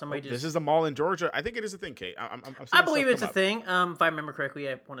while, somebody just... This is a mall in Georgia. I think it is a thing, Kate. I'm seeing I believe stuff it's a come up. thing. If I remember correctly,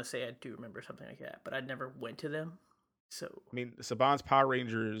 I want to say I do remember something like that, but I never went to them. So I mean, Saban's Power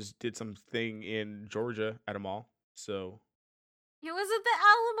Rangers did something in Georgia at a mall. So It was at the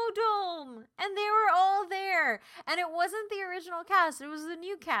Alamo Dome, and they were all there. And it wasn't the original cast, it was the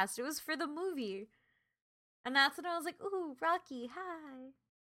new cast. It was for the movie. And that's when I was like, ooh, Rocky, hi.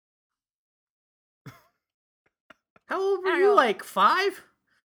 how old I were don't you? know. Like 5?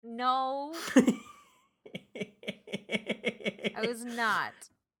 No. I was not.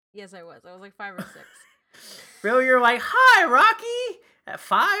 Yes, I was. I was like 5 or 6. Really, you're like, hi, Rocky, at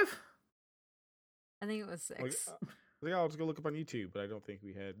 5? I think it was 6. I'll just go look up on YouTube, but I don't think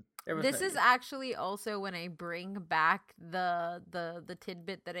we had. This is actually also when I bring back the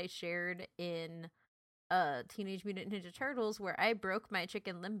tidbit that I shared in Teenage Mutant Ninja Turtles, where I broke my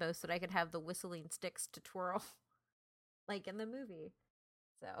chicken limbo so that I could have the whistling sticks to twirl, like in the movie.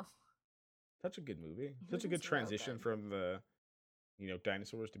 So, Such a good movie. It Such a good was well transition done. from the,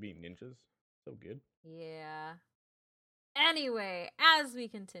 dinosaurs to being ninjas. So good. yeah. Anyway, as we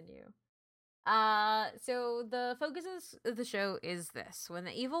continue. So the focus of the show is this. When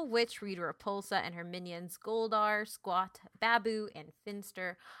the evil witch Rita Repulsa and her minions Goldar, Squat, Babu, and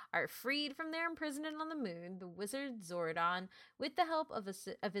Finster are freed from their imprisonment on the moon, the wizard Zordon, with the help of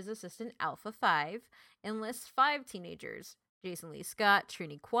his assistant Alpha 5, enlists 5 teenagers. Jason Lee Scott,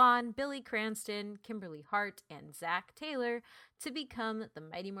 Trini Kwan, Billy Cranston, Kimberly Hart, and Zach Taylor to become the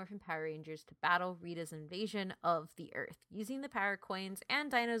Mighty Morphin Power Rangers to battle Rita's invasion of the Earth, using the power coins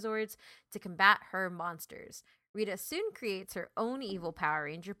and dinosaurs to combat her monsters. Rita soon creates her own evil Power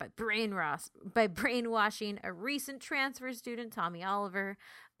Ranger by brainwashing a recent transfer student, Tommy Oliver,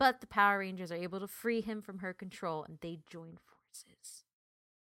 but the Power Rangers are able to free him from her control and they join forces.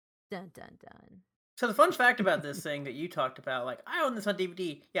 Dun dun dun. So the fun fact about this thing that you talked about, like, I own this on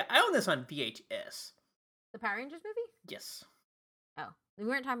DVD. Yeah, I own this on VHS. The Power Rangers movie? Yes. Oh, we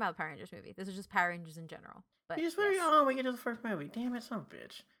weren't talking about the Power Rangers movie. This is just Power Rangers in general. But You just wait on we get to the first movie. Damn it, son of a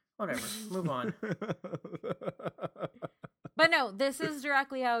bitch. Whatever. Move on. But no, this is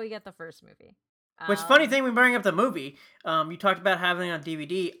directly how we get the first movie. Which funny thing, we bring up the movie. You talked about having it on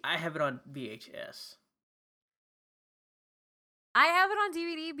DVD. I have it on VHS. I have it on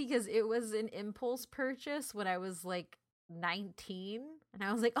DVD because it was an impulse purchase when I was like 19, and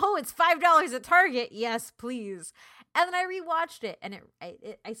I was like, "Oh, it's $5 at Target. Yes, please." And then I rewatched it, and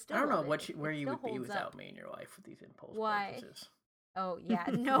I still I don't know love it. where It you still would be holds without up. me in your life with these impulse Why? purchases. Oh yeah,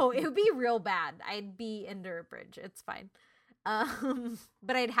 no, it would be real bad. I'd be under a bridge. It's fine.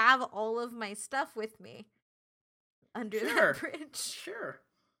 But I'd have all of my stuff with me under Sure. that bridge. Sure.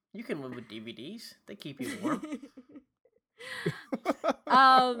 You can live with DVDs. They keep you warm.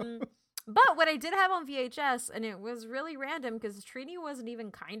 But what I did have on VHS, and it was really random because Trini wasn't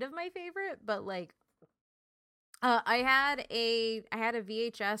even kind of my favorite, but like I had a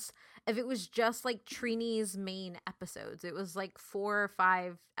VHS if it was just like Trini's main episodes. It was like 4 or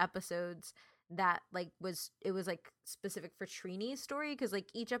 5 episodes that it was like specific for Trini's story, because like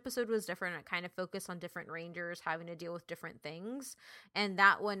each episode was different. It kind of focused on different rangers having to deal with different things, and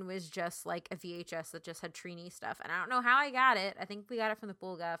that one was just like a VHS that just had Trini stuff. And I don't know how I got it. I think we got it from the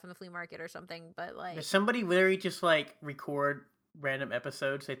Bulga, from the flea market or something, but like Did somebody literally just like record random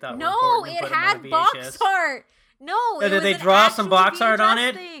episodes they thought were no, important and it put them on had a box VHS? art. No, So it did was they an draw some actual box art on VHS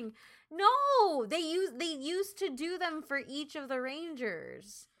it? thing. No, they used to do them for each of the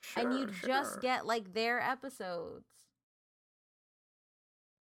Rangers, and you'd just get like their episodes.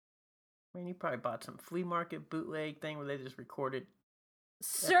 I mean, you probably bought some flea market bootleg thing where they just recorded.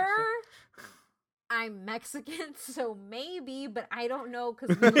 Sir, I'm Mexican, so maybe, but I don't know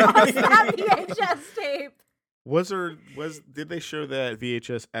because we lost that VHS tape. Did they show that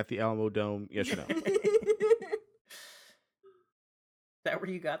VHS at the Alamo Dome? Yes or no? Is that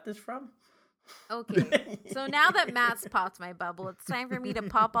where you got this from? Okay, so now that Matt's popped my bubble, it's time for me to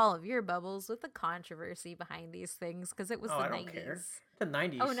pop all of your bubbles with the controversy behind these things, because it was the I 90s. don't care. The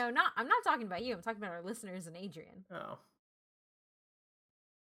 90s. Oh no, I'm not talking about you. I'm talking about our listeners and Adrian. Oh.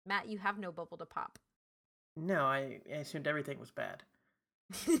 Matt, you have no bubble to pop. No, I assumed everything was bad.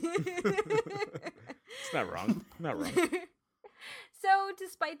 It's not wrong. Not wrong. So,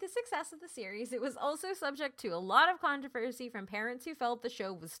 despite the success of the series, it was also subject to a lot of controversy from parents who felt the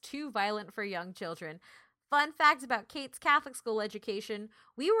show was too violent for young children. Fun fact about Kate's Catholic school education,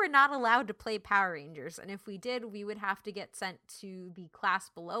 we were not allowed to play Power Rangers, and if we did, we would have to get sent to the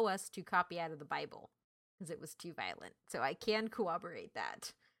class below us to copy out of the Bible, because it was too violent. So I can corroborate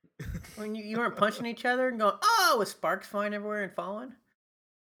that. When you weren't punching each other and going, oh, with sparks flying everywhere and falling?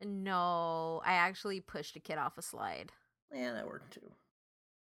 No, I actually pushed a kid off a slide. Yeah, that worked too.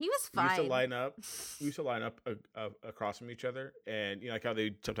 He was We fine. used to line up across from each other, and like how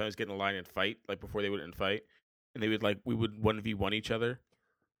they sometimes get in a line and fight, like before they wouldn't fight, and we would 1v1 each other.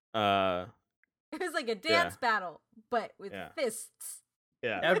 It was like a dance battle, but with fists.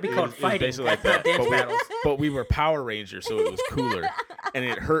 Yeah, That would be called it was fighting. basically like That's that. not dance battles. But we were Power Rangers, so it was cooler, and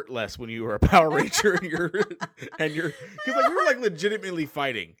it hurt less when you were a Power Ranger and you're because like we were like legitimately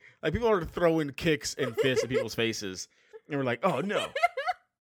fighting. Like people are throwing kicks and fists at people's faces, and we're like, oh no,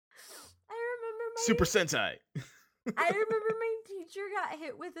 I remember Super Sentai. I remember my teacher got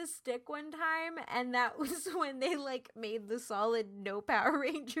hit with a stick one time, and that was when they like made the solid no Power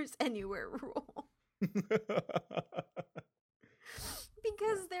Rangers anywhere rule.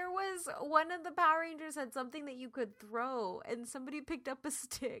 Because there was one of the Power Rangers had something that you could throw, and somebody picked up a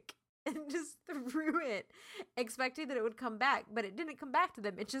stick and just threw it, expecting that it would come back, but it didn't come back to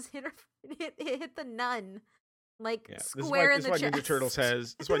them. It just hit her. It hit the nun like Yeah, square in the chest.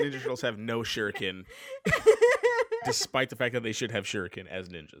 This is why Ninja Turtles have no shuriken, despite the fact that they should have shuriken as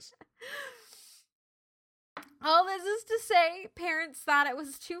ninjas. All this is to say, parents thought it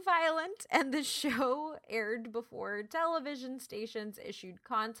was too violent, and the show aired before television stations issued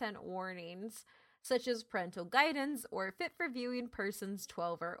content warnings, such as parental guidance or fit for viewing persons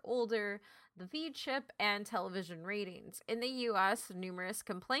 12 or older, the V-chip, and television ratings. In the U.S., numerous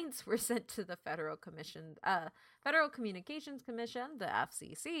complaints were sent to the Federal Communications Commission, the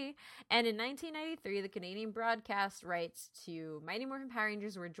FCC, and in 1993, the Canadian broadcast rights to Mighty Morphin Power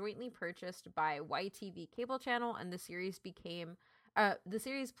Rangers were jointly purchased by YTV cable channel, and the series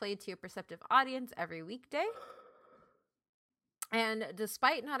played to a perceptive audience every weekday. And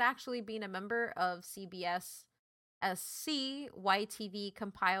despite not actually being a member of CBS SC, YTV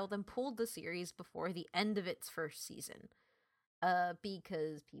compiled and pulled the series before the end of its first season,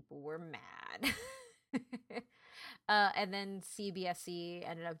 because people were mad. And then CBSC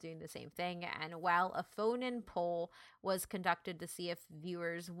ended up doing the same thing, and while a phone-in poll was conducted to see if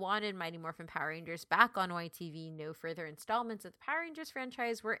viewers wanted Mighty Morphin Power Rangers back on YTV, no further installments of the Power Rangers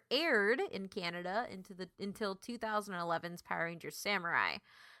franchise were aired in Canada until 2011's Power Rangers Samurai,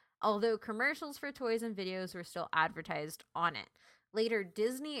 although commercials for toys and videos were still advertised on it. Later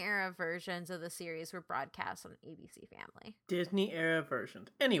Disney-era versions of the series were broadcast on ABC Family. Disney-era versions.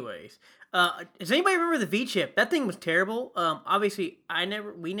 Anyways, does anybody remember the V-chip? That thing was terrible. Obviously,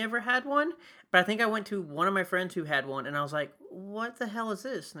 we never had one, but I think I went to one of my friends who had one, and I was like, what the hell is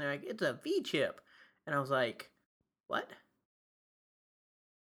this? And they're like, it's a V-chip. And I was like, what?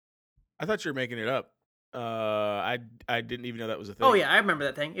 I thought you were making it up. I didn't even know that was a thing. Oh, yeah, I remember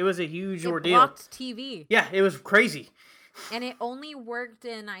that thing. It was a huge ordeal. It blocked TV. Yeah, it was crazy. And it only worked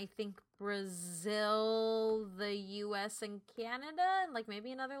in, I think, Brazil, the US, and Canada, and like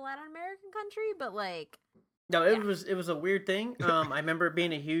maybe another Latin American country, but like... No, it was a weird thing. I remember it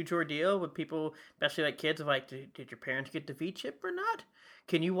being a huge ordeal with people, especially like kids, of like, did your parents get the V-chip or not?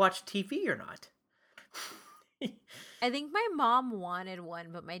 Can you watch TV or not? I think my mom wanted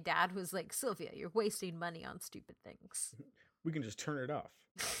one, but my dad was like, Sylvia, you're wasting money on stupid things. We can just turn it off.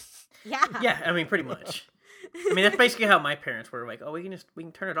 Yeah. Yeah, I mean, pretty much. I mean, that's basically how my parents were. Like, oh, we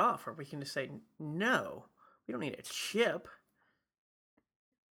can turn it off, or we can just say, no, we don't need a chip.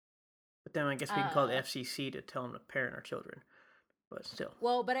 But then I guess we can call the FCC to tell them to parent our children. But still.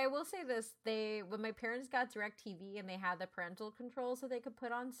 Well, but I will say this. When my parents got DirecTV and they had the parental controls so they could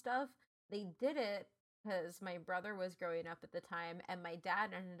put on stuff, they did it because my brother was growing up at the time, and my dad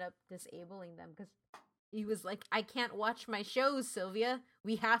ended up disabling them because he was like, I can't watch my shows, Sylvia.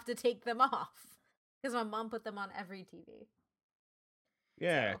 We have to take them off. Because my mom put them on every TV.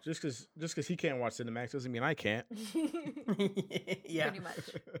 Yeah, so. just because he can't watch Cinemax doesn't mean I can't. Yeah. Pretty much.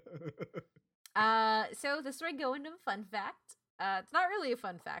 So this is where I go into a fun fact. It's not really a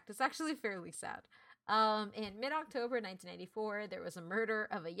fun fact. It's actually fairly sad. In mid-October 1994, there was a murder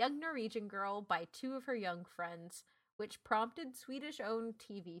of a young Norwegian girl by two of her young friends, which prompted Swedish-owned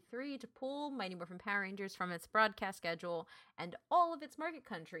TV3 to pull Mighty Morphin Power Rangers from its broadcast schedule and all of its market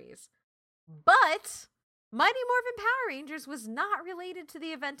countries. But Mighty Morphin Power Rangers was not related to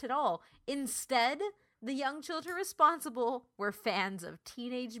the event at all. Instead, the young children responsible were fans of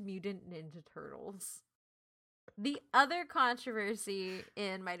Teenage Mutant Ninja Turtles. The other controversy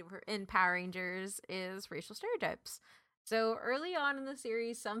in Power Rangers is racial stereotypes. So early on in the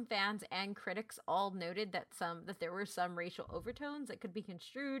series, some fans and critics all noted that there were some racial overtones that could be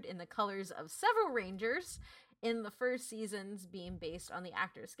construed in the colors of several Rangers, in the first seasons being based on the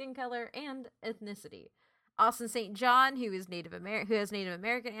actor's skin color and ethnicity. Austin St. John, who has Native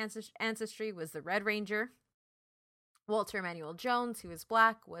American ancestry, was the Red Ranger. Walter Emmanuel Jones, who is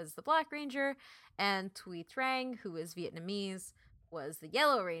black, was the Black Ranger. And Thuy Trang, who is Vietnamese, was the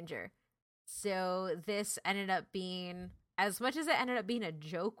Yellow Ranger. So this ended up being, as much as it ended up being a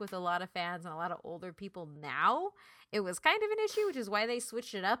joke with a lot of fans and a lot of older people now, it was kind of an issue, which is why they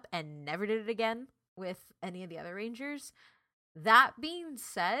switched it up and never did it again with any of the other Rangers. That being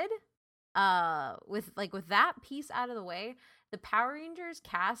said, with that piece out of the way, the Power Rangers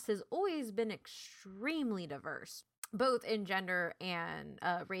cast has always been extremely diverse, both in gender and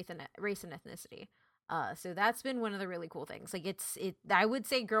race and ethnicity. So that's been one of the really cool things. Like I would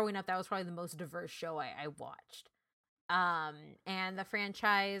say growing up, that was probably the most diverse show I watched. And the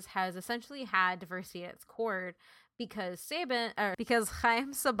franchise has essentially had diversity at its core because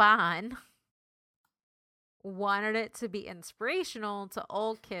Chaim Saban wanted it to be inspirational to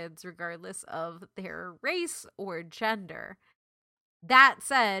all kids regardless of their race or gender. That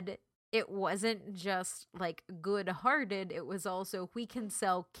said, it wasn't just like good-hearted. It was also we can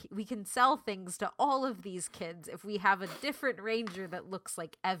sell things to all of these kids if we have a different ranger that looks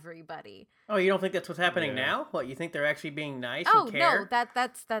like everybody. Oh, you don't think that's what's happening Yeah. now? What, you think they're actually being nice Oh and care? no,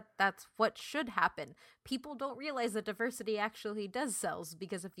 that's what should happen. People don't realize that diversity actually does sells,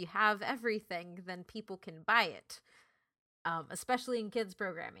 because if you have everything, then people can buy it. Especially in kids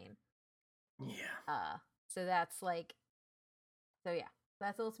programming. Yeah. So that's like, so yeah,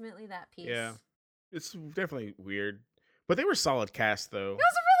 that's ultimately that piece. Yeah. It's definitely weird, but they were solid cast though. It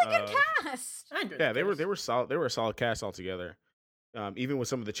was a really good cast. I enjoyed Yeah, the cast. they were solid. They were a solid cast altogether. Even with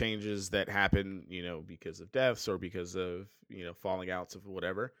some of the changes that happen, because of deaths or because of falling outs of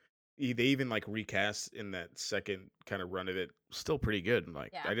whatever, they even like recast in that second kind of run of it. Still pretty good.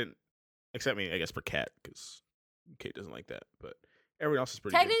 Like Yeah. I didn't, except me, I guess for Kat, because Kate doesn't like that, but everyone else is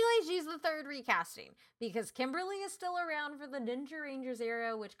pretty Technically, good. she's the third recasting because Kimberly is still around for the Ninja Rangers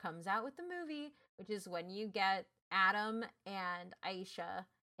era, which comes out with the movie, which is when you get Adam and Aisha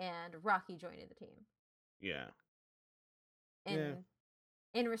and Rocky joining the team. Yeah.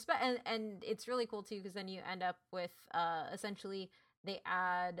 In respect, and it's really cool too, because then you end up with essentially they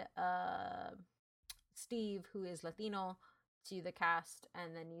add Steve, who is Latino, to the cast,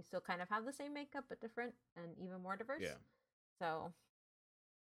 and then you still kind of have the same makeup but different and even more diverse. Yeah. So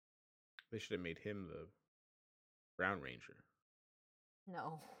They should have made him the Brown Ranger.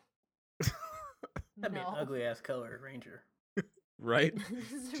 no. That'd be an ugly ass color ranger. Right?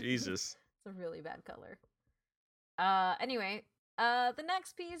 Jesus. It's a really bad color. Anyway, the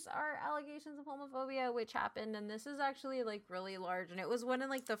next piece are allegations of homophobia, which happened, and this is actually like really large, and it was one of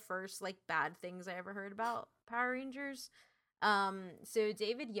like the first like bad things I ever heard about Power Rangers. So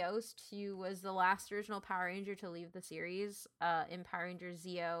David Yost, who was the last original Power Ranger to leave the series, in Power Rangers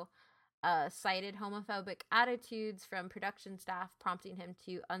Zeo, cited homophobic attitudes from production staff, prompting him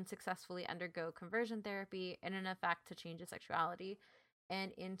to unsuccessfully undergo conversion therapy in an effect to change his sexuality.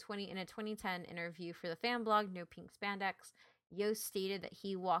 And in a 2010 interview for the fan blog No Pink Spandex, Yost stated that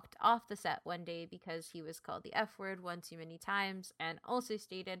he walked off the set one day because he was called the F word one too many times, and also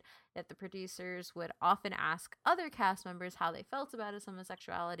stated that the producers would often ask other cast members how they felt about his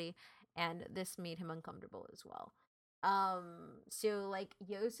homosexuality, and this made him uncomfortable as well. So like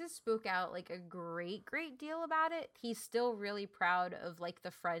Yost has spoke out like a great deal about it. He's still really proud of like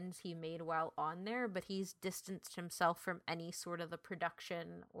the friends he made while on there, but he's distanced himself from any sort of the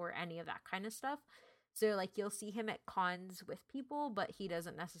production or any of that kind of stuff. So like you'll see him at cons with people, but he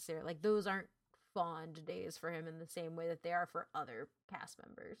doesn't necessarily, like, those aren't fond days for him in the same way that they are for other cast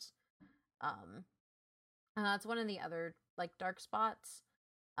members. And that's one of the other like dark spots.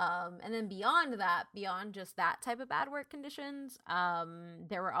 And then beyond that, beyond just that type of bad work conditions,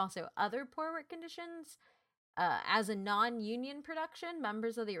 there were also other poor work conditions. As a non-union production,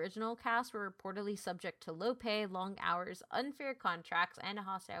 members of the original cast were reportedly subject to low pay, long hours, unfair contracts, and a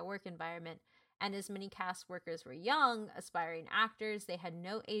hostile work environment. And as many cast workers were young, aspiring actors, they had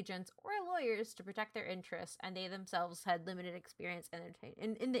no agents or lawyers to protect their interests, and they themselves had limited experience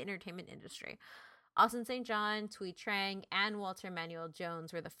in the entertainment industry. Austin St. John, Thuy Trang, and Walter Manuel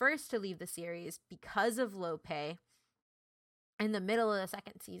Jones were the first to leave the series because of low pay in the middle of the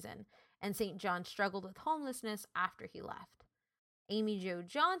second season, and St. John struggled with homelessness after he left. Amy Jo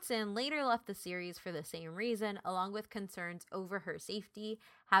Johnson later left the series for the same reason, along with concerns over her safety,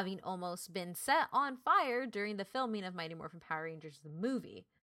 having almost been set on fire during the filming of Mighty Morphin Power Rangers the movie.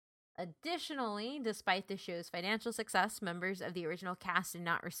 Additionally, despite the show's financial success, members of the original cast did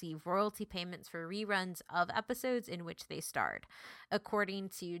not receive royalty payments for reruns of episodes in which they starred. According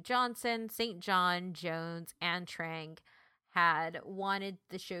to Johnson, St. John, Jones, and Trang had wanted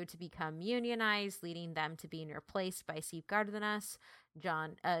the show to become unionized, leading them to being replaced by Steve Cardenas,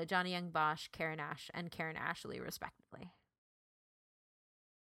 Johnny Young Bosch, Karen Ashley, respectively.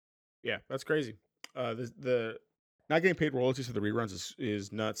 Yeah, that's crazy. The not getting paid royalties for the reruns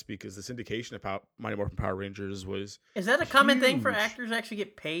is nuts, because the syndication of Mighty Morphin Power Rangers was. Is that a common thing for huge. actors to actually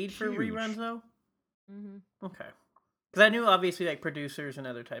get paid for Huge. reruns, though? Mm-hmm. Okay. Because I knew, obviously, like, producers and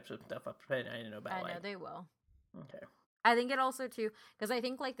other types of stuff, but I didn't know about, I like... know they will. Okay. I think it also, too, because I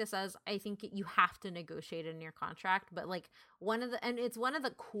think, like this says, I think you have to negotiate in your contract, but, like, it's one of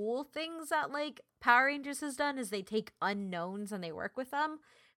the cool things that, like, Power Rangers has done is they take unknowns and they work with them,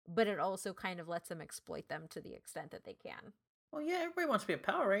 but it also kind of lets them exploit them to the extent that they can. Well, yeah, everybody wants to be a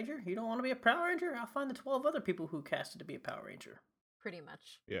Power Ranger. You don't want to be a Power Ranger? I'll find the 12 other people who casted to be a Power Ranger. Pretty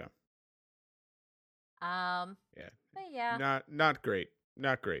much. Yeah. Yeah. But yeah. Not great.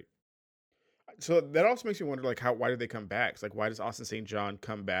 Not great. So that also makes me wonder, like, why did they come back? It's like, why does Austin St. John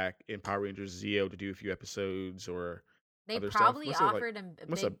come back in Power Rangers Zeo to do a few episodes or They other probably stuff? Must have, like- offered him a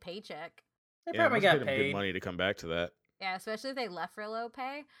must big have- paycheck. They Yeah, probably must have got paid him good paid. money to come back to that. Yeah, especially if they left for low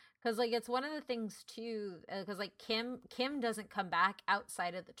pay. Because, like, it's one of the things, too, because, like, Kim doesn't come back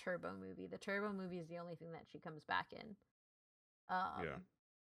outside of the Turbo movie. The Turbo movie is the only thing that she comes back in. Yeah.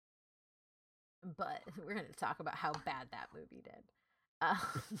 But we're going to talk about how bad that movie did.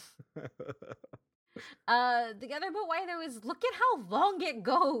 Together But Why, though, is look at how long it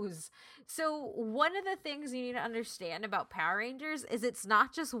goes. So one of the things you need to understand about Power Rangers is it's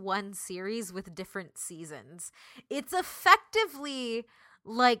not just one series with different seasons. It's effectively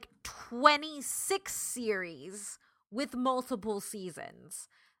like 26 series with multiple seasons.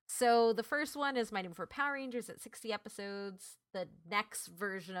 So the first one is Mighty Morphin Power Rangers at 60 episodes. The next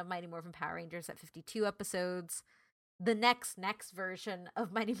version of Mighty Morphin Power Rangers at 52 episodes. The next version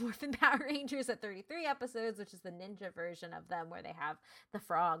of Mighty Morphin Power Rangers at 33 episodes, which is the ninja version of them where they have the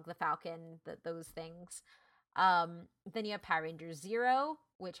frog, the falcon, those things. Then you have Power Rangers Zero,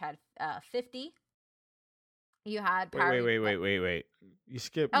 which had 50. You had Power Wait. You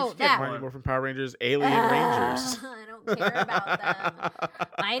skipped that Mighty one. Morphin Power Rangers, Alien Rangers. I don't care about them.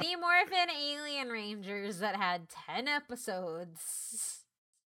 Mighty Morphin Alien Rangers that had 10 episodes.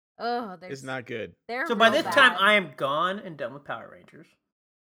 Oh, It's not good. They're So by real this time, bad. I am gone and done with Power Rangers.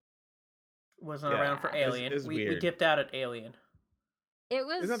 Wasn't Yeah, around for Alien. it's We weird. dipped out at Alien. It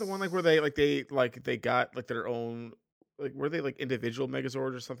was. Isn't that the one like where they got like their own, like, were they like individual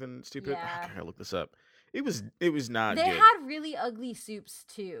Megazords or something stupid? Yeah. I gotta look this up. It was not They good. had really ugly soups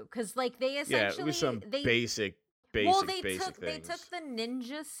too, because like they essentially Yeah, it was some basic they basic took things. the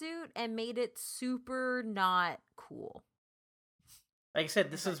ninja suit and made it super not cool. Like I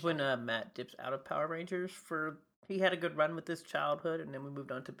said, this is when Matt dips out of Power Rangers. He had a good run with his childhood, and then we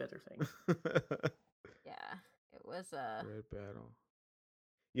moved on to better things. Yeah, it was Red Battle.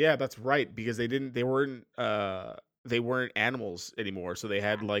 Yeah, that's right, because they weren't animals anymore, so they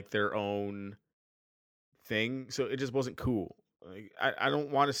had like their own thing, so it just wasn't cool. Like, I don't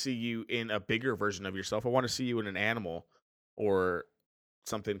want to see you in a bigger version of yourself. I want to see you in an animal or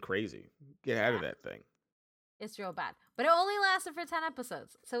something crazy. Get out of that thing. It's real bad, but it only lasted for 10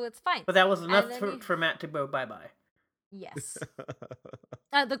 episodes, so it's fine. But that was enough And then for Matt to go bye-bye. Yes.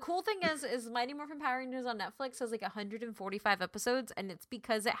 The cool thing is Mighty Morphin Power Rangers on Netflix has like 145 episodes, and it's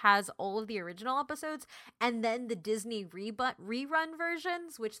because it has all of the original episodes and then the Disney rerun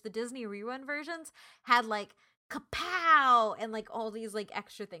versions, which the Disney rerun versions had like kapow and like all these like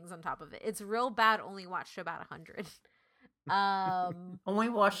extra things on top of it. It's real bad. Only watched about 100. Only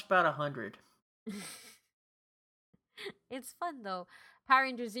watched about 100. It's fun though. Power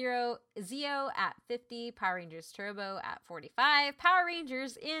Rangers Zeo at 50, Power Rangers Turbo at 45, Power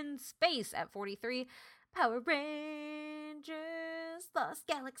Rangers in Space at 43, Power Rangers Lost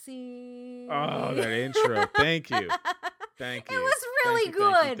Galaxy. Oh, that intro. Thank you. Thank you. It was really Thank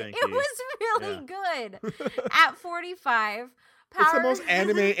good. you. It was really good. At 45, Power It's the most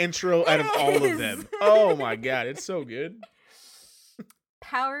anime intro out of all of is. them. Oh my god, it's so good.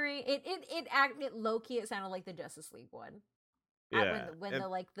 It low key it sounded like the Justice League one. Yeah. When and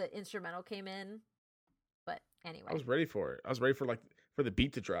the instrumental came in. But anyway. I was ready for it. I was ready for the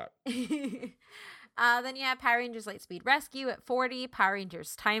beat to drop. Then you have Power Rangers Lightspeed Rescue at 40, Power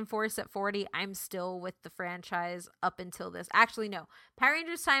Rangers Time Force at 40. I'm still with the franchise up until this. Actually, no. Power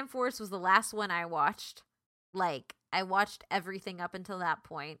Rangers Time Force was the last one I watched. Like, I watched everything up until that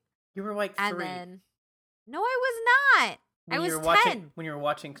point. You were like 3. And then no, I was not. I was 10. When you were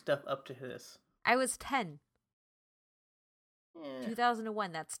watching stuff up to this. I was 10. Yeah.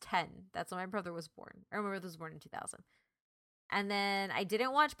 2001, that's 10. That's when my brother was born. Or my brother was born in 2000. And then I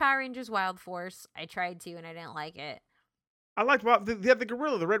didn't watch Power Rangers Wild Force. I tried to, and I didn't like it. I liked the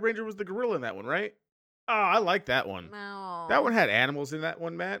gorilla. The Red Ranger was the gorilla in that one, right? Oh, I like that one. No. That one had animals in that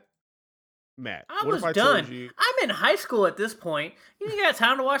one, Matt. I what was if I done. told you? I'm in high school at this point. You think I got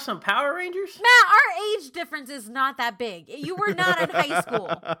time to watch some Power Rangers? Matt, our age difference is not that big. You were not in high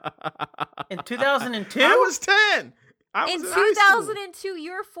school. In 2002? I was 10. I was In in high school. 2002,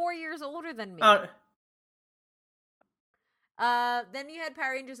 you were 4 years older than me. Then you had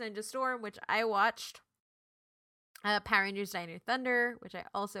Power Rangers Ninja Storm, which I watched. Power Rangers Dino Thunder, which I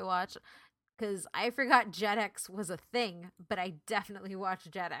also watched. Because I forgot Jetix was a thing, but I definitely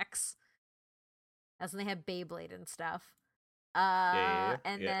watched Jetix. That's when they had Beyblade and stuff. Yeah.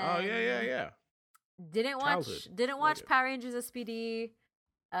 And yeah. then Oh, yeah. Didn't Childhood. watch Like it. Power Rangers SPD.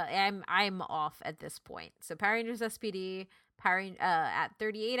 I'm off at this point. So Power Rangers SPD, at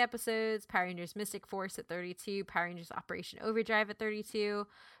 38 episodes, Power Rangers Mystic Force at 32, Power Rangers Operation Overdrive at 32,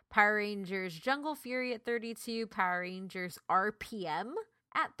 Power Rangers Jungle Fury at 32, Power Rangers RPM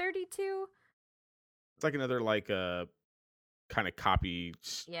at 32. It's like another like kind of copy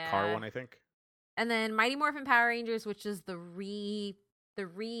car Yeah. one, I think. And then Mighty Morphin Power Rangers, which is the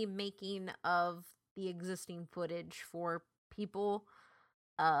remaking of the existing footage for people.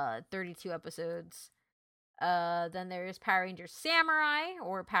 32 episodes. Then there's Power Rangers Samurai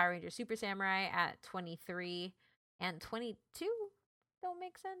or Power Rangers Super Samurai at 23 and 22. Don't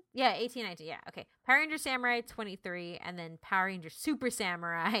make sense. Yeah, 18, 19. Yeah, okay. Power Rangers Samurai 23, and then Power Rangers Super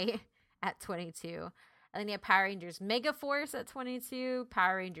Samurai at 22. And then you have Power Rangers Mega Force at 22,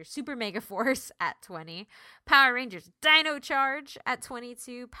 Power Rangers Super Mega Force at 20, Power Rangers Dino Charge at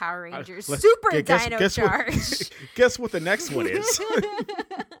 22, Power Rangers Super Dino Charge. Guess what the next one is?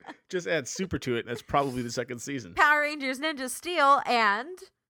 Just add super to it, and that's probably the second season. Power Rangers Ninja Steel and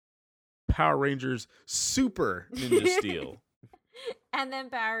Power Rangers Super Ninja Steel. And then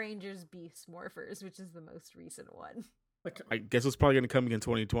Power Rangers Beast Morphers, which is the most recent one. I guess it's probably going to come in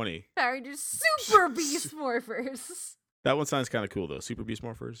 2020. Power Rangers Super Beast Morphers. That one sounds kind of cool, though. Super Beast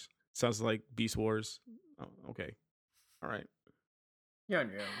Morphers. Sounds like Beast Wars. Oh, okay. All right. You're on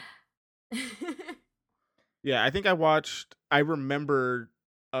your own. Yeah, I think I remember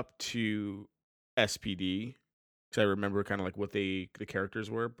up to SPD, because I remember kind of like what the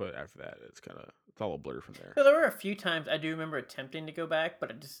characters were, but after that, it's all a blur from there. So there were a few times I do remember attempting to go back, but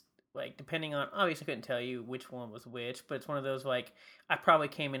it just, like, depending on, obviously couldn't tell you which one was which, but it's one of those, like, I probably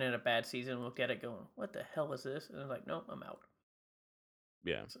came in at a bad season and looked at it going, what the hell is this? And I was like, nope, I'm out.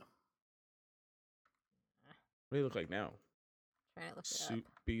 Yeah. So. What do they look like now? Trying to look it Soup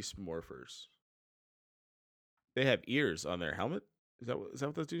Beast Morphers. They have ears on their helmet? Is that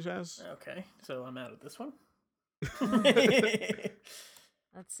what those dudes has? Okay, so I'm out of this one.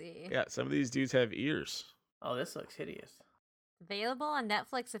 Let's see. Yeah, some of these dudes have ears. Oh, this looks hideous. Available on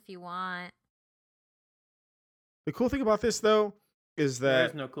Netflix if you want. The cool thing about this, though, is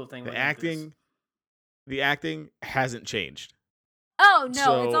There's that no cool thing the about the acting hasn't changed. Oh no,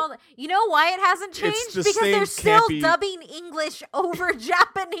 So, it's all. You know why it hasn't changed? it's the Because they're same still campy- dubbing English over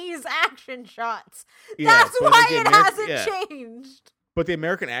Japanese action shots. Yeah, That's but, why like, the it Ameri- hasn't yeah. changed. But the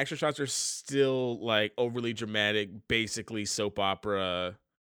American action shots are still like overly dramatic, basically soap opera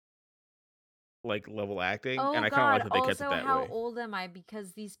like level acting, Oh and I god! kind of like that they Also, kept it that how way. old am I?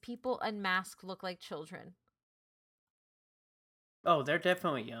 Because these people unmasked look like children. Oh, they're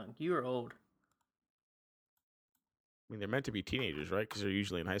definitely young. You are old. I mean, they're meant to be teenagers, right? Because they're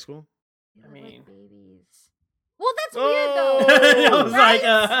usually in high school. They I look mean- like babies. Well, that's Oh! weird though. I was right?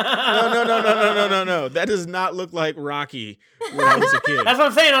 like, No. That does not look like Rocky when I was a kid. That's what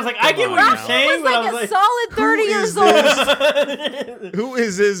I'm saying. I was like, I Come get on what you're now. saying, but I was was like a solid 30 who years is old. this? Who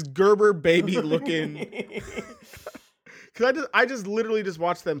is this Gerber baby looking? Because I just literally just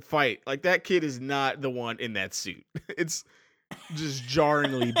watched them fight. Like, that kid is not the one in that suit. It's just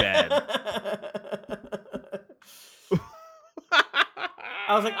jarringly bad.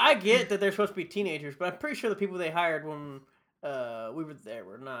 I was like, I get that they're supposed to be teenagers, but I'm pretty sure the people they hired when we were there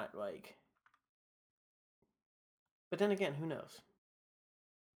were not like. But then again, who knows?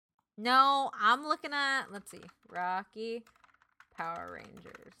 No, I'm looking at. Let's see, Rocky Power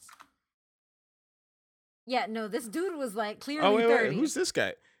Rangers. Yeah, no, this dude was like clearly Oh, wait, 30. who's this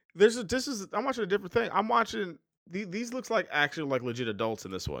guy? I'm watching a different thing. I'm watching these looks like actually like legit adults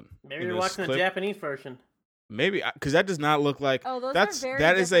in this one. Maybe in you're this watching the clip. Japanese version. Maybe because that does not look like. Oh, those that's are very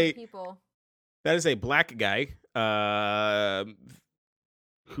that different is people. that is a black guy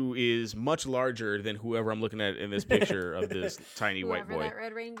who is much larger than whoever I'm looking at in this picture of this tiny white Whoever boy. that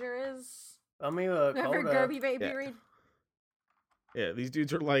Red Ranger is. Let me look. Whoever Hold up. Gerby Baby Yeah. Reed. Yeah, these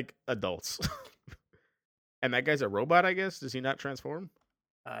dudes are like adults. And that guy's a robot, I guess. Does he not transform?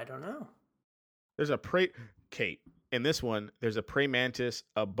 I don't know. There's a prey. Kate. In this one, there's a praying mantis,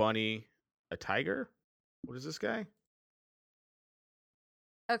 a bunny, a tiger. What is this guy?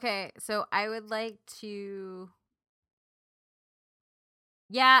 Okay, so I would like to.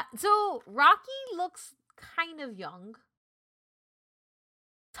 Yeah, so Rocky looks kind of young.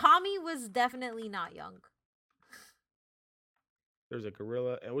 Tommy was definitely not young. There's a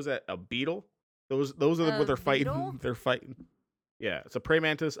gorilla. And was that a beetle? Those are A what they're fighting. beetle? They're fighting. Yeah, it's a praying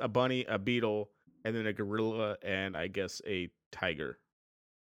mantis, a bunny, a beetle, and then a gorilla, and I guess a tiger.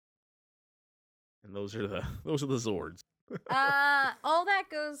 And those are the Zords. All that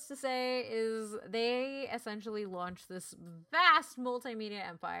goes to say is they essentially launched this vast multimedia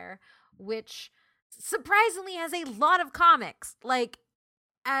empire, which surprisingly has a lot of comics. Like,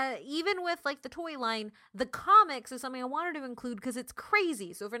 even with like the toy line, the comics is something I wanted to include because it's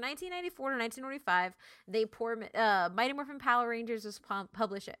crazy. So from 1994 to 1995, they pour Mighty Morphin Power Rangers was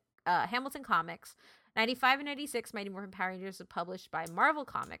published at Hamilton Comics. 95 and 96, Mighty Morphin Power Rangers was published by Marvel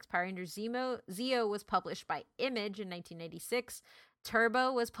Comics. Power Rangers Zeo was published by Image in 1996.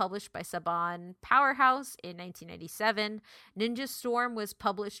 Turbo was published by Saban Powerhouse in 1997. Ninja Storm was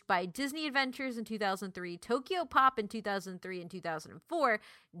published by Disney Adventures in 2003. Tokyo Pop in 2003 and 2004.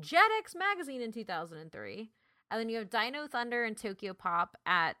 Jetix Magazine in 2003. And then you have Dino Thunder and Tokyo Pop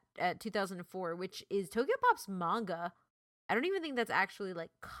at 2004, which is Tokyo Pop's manga. I don't even think that's actually like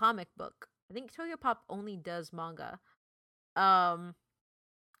comic book. I think Tokyo Pop only does manga.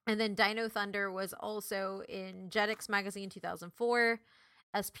 And then Dino Thunder was also in Jetix Magazine 2004,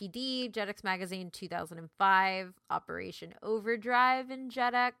 SPD, Jetix Magazine 2005, Operation Overdrive in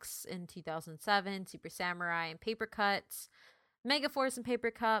Jetix in 2007, Super Samurai and Paper Cuts, Mega Force and Paper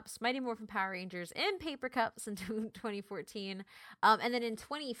Cups, Mighty Morphin Power Rangers and Paper Cups in 2014. And then in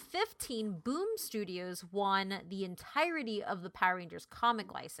 2015, Boom Studios won the entirety of the Power Rangers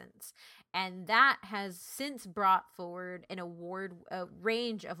comic license. And that has since brought forward a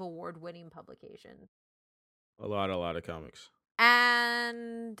range of award-winning publications. A lot of comics.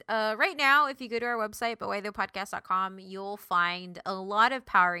 And right now, if you go to our website, butwhythopodcast.com, you'll find a lot of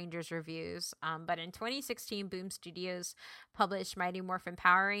Power Rangers reviews. But in 2016, Boom Studios published Mighty Morphin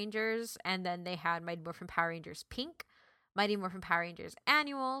Power Rangers, and then they had Mighty Morphin Power Rangers Pink, Mighty Morphin Power Rangers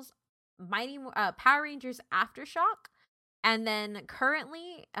Annuals, Power Rangers Aftershock, and then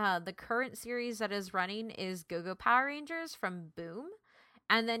currently, the current series that is running is Go-Go Power Rangers from Boom.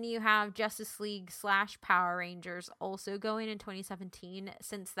 And then you have Justice League / Power Rangers also going in 2017.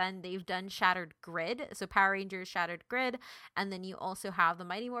 Since then, they've done Shattered Grid. So Power Rangers Shattered Grid. And then you also have the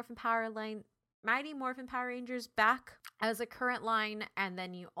Mighty Morphin Power Rangers back as a current line. And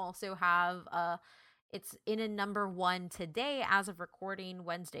then you also have, it's in a number 1 today as of recording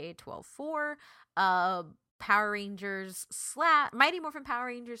Wednesday, 12/4. Power Rangers / Mighty Morphin Power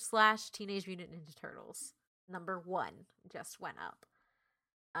Rangers / Teenage Mutant Ninja Turtles. Number 1 just went up.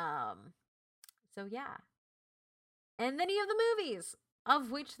 So yeah. And then you have the movies,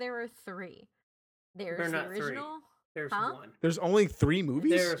 of which there are 3. There's the original. 3. There's one. There's only 3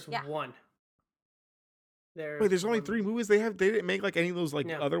 movies? There's one. Wait, there's only 3 movies? They didn't make like any of those like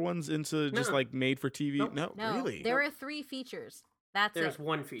other ones into just like made for TV? Nope. No, No, really? There are 3 features. There's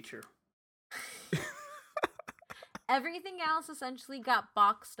one feature. Everything else essentially got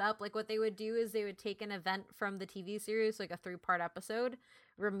boxed up. Like what they would do is they would take an event from the TV series, like a 3-part episode,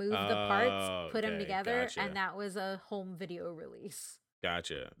 remove the parts, put them together, and that was a home video release.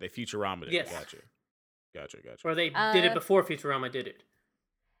 Gotcha. They Futurama it. Yes. Gotcha. Or they did it before Futurama did it.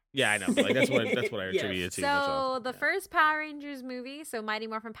 Yeah, I know. But like that's what I attribute it to. So the first Power Rangers movie, so Mighty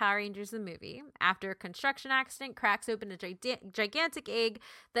Morphin Power Rangers the movie, after a construction accident, cracks open a gigantic egg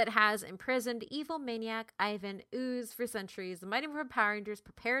that has imprisoned evil maniac Ivan Ooze for centuries. The Mighty Morphin Power Rangers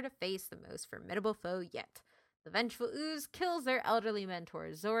prepare to face the most formidable foe yet. The vengeful Ooze kills their elderly mentor,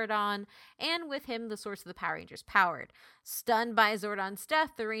 Zordon, and with him, the source of the Power Rangers' power. Stunned by Zordon's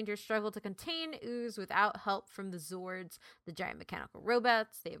death, the Rangers struggle to contain Ooze without help from the Zords, the giant mechanical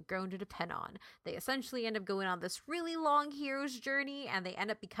robots they have grown to depend on. They essentially end up going on this really long hero's journey, and they end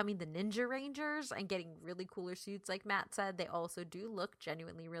up becoming the Ninja Rangers and getting really cooler suits, like Matt said. They also do look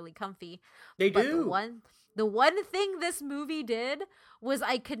genuinely really comfy. They but do. The one thing this movie did was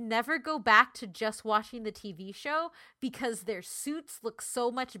I could never go back to just watching the TV show because their suits look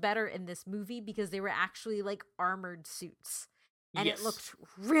so much better in this movie because they were actually like armored suits. And it looked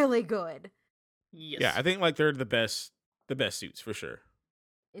really good. Yes. Yeah, I think like they're the best suits for sure.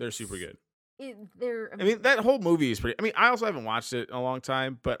 They're super good. I mean, that whole movie is pretty. I mean, I also haven't watched it in a long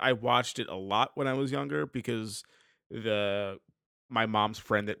time, but I watched it a lot when I was younger because my mom's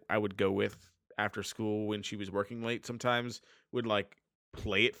friend that I would go with after school when she was working late sometimes would like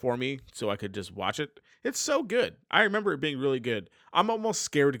play it for me so I could just watch it. It's so good. I remember it being really good. I'm almost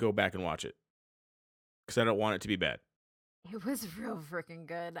scared to go back and watch it because I don't want it to be bad. It was real freaking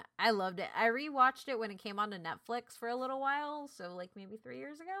good. I loved it. I rewatched it when it came onto Netflix for a little while, so like maybe 3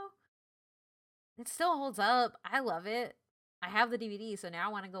 years ago. It still holds up. I love it. I have the DVD, so now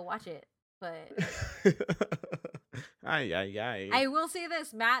I want to go watch it. But I will say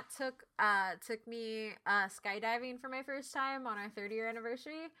this: Matt took me skydiving for my first time on our 30-year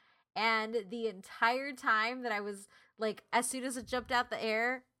anniversary, and the entire time that I was like, as soon as it jumped out the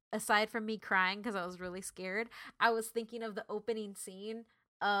air, aside from me crying because I was really scared, I was thinking of the opening scene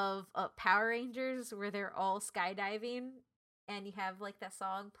of Power Rangers where they're all skydiving, and you have like that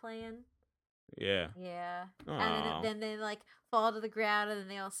song playing. Yeah. Yeah. And Aw. then they like fall to the ground, and then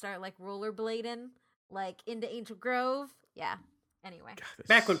they all start like rollerblading like into Angel Grove. Yeah. Anyway, God, this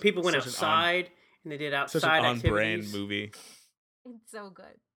Back when is people went such an on outside and they did such an outside on-brand activities. movie. it's so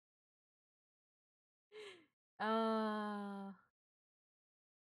good. Uh,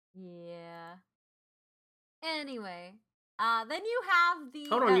 yeah. Anyway, then you have the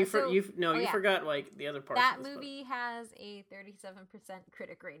Hold on, you oh, yeah. forgot like the other parts That of this book. movie has a 37%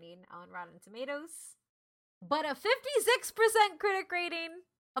 critic rating on Rotten Tomatoes, but a 56% critic rating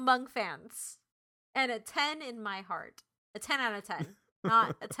among fans, and a 10 in my heart. A 10 out of 10,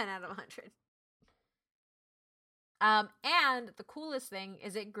 not a 10 out of 100. And the coolest thing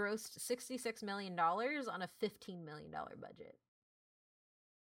is it grossed $66 million on a $15 million budget.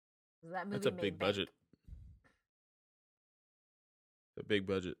 That movie That's a made big bank. budget. A big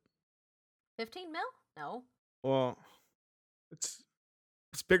budget. 15 mil? No. Well, it's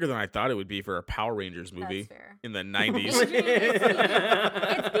bigger than I thought it would be for a Power Rangers movie That's fair. in the 90s.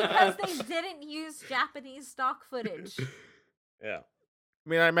 It's because they didn't use Japanese stock footage. Yeah. I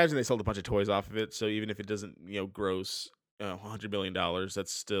mean, I imagine they sold a bunch of toys off of it, so even if it doesn't, gross $100 million,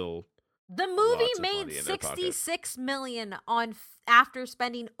 that's still The movie lots of made money in their pocket. $66 million on after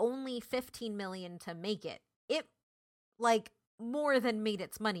spending only $15 million to make it. It like more than made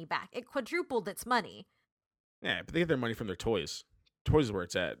its money back. It quadrupled its money. Yeah, but they get their money from their toys. Toys is where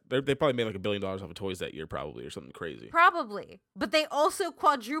it's at. They probably made like $1 billion off of toys that year, probably, or something crazy. Probably. But they also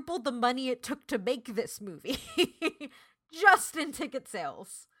quadrupled the money it took to make this movie. Just in ticket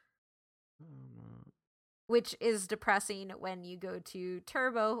sales. Which is depressing when you go to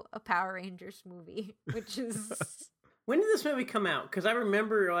Turbo, a Power Rangers movie, which is... When did this movie come out? Because I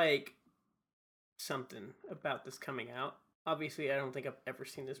remember, like, something about this coming out. Obviously, I don't think I've ever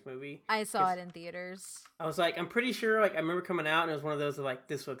seen this movie. I saw it in theaters. I was like, I'm pretty sure, like, I remember coming out, and it was one of those, like,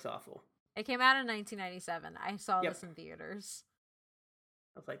 this looks awful. It came out in 1997. I saw Yep. this in theaters.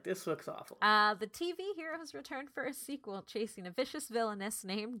 I was like, this looks awful. The TV heroes return for a sequel, chasing a vicious villainess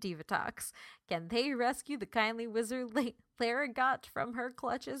named Divatox. Can they rescue the kindly wizard Larigot from her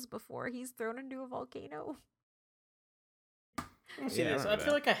clutches before he's thrown into a volcano? Let me see Yeah, I this. I remember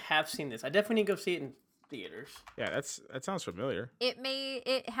feel that. like I have seen this. I definitely need to go see it in theaters. Yeah, that sounds familiar.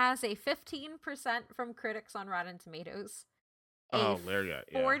 It has a 15% from critics on Rotten Tomatoes. Oh, Lariat,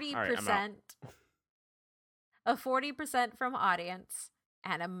 yeah. All right, I'm out. 40%. A 40% from audience.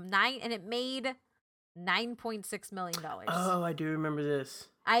 And it made $9.6 million. Oh, I do remember this.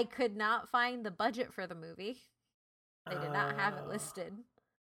 I could not find the budget for the movie. They did not have it Oh. listed.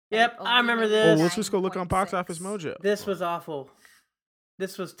 Yep, And it I only remember made this. Oh, let's just go look on Box 9.6. Office Mojo. This was awful.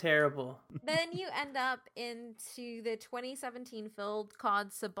 This was terrible. Then you end up into the 2017 film called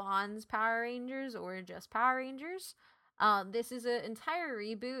Saban's Power Rangers, or just Power Rangers. This is an entire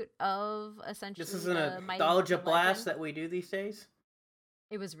reboot of essentially This is the an Mighty nostalgia Morphin blast Legend. that we do these days.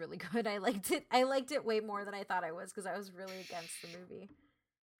 It was really good. I liked it. I liked it way more than I thought I was because I was really against the movie.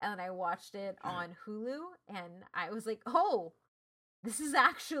 And then I watched it on Hulu, and I was like, "Oh, this is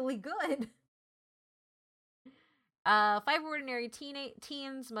actually good." 5 ordinary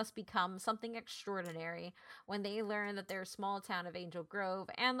teens must become something extraordinary when they learn that their small town of Angel Grove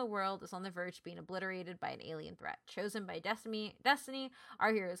and the world is on the verge of being obliterated by an alien threat. Chosen by destiny,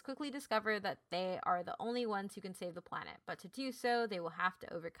 our heroes quickly discover that they are the only ones who can save the planet. But to do so, they will have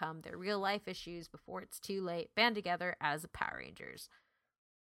to overcome their real-life issues before it's too late. Band together as the Power Rangers.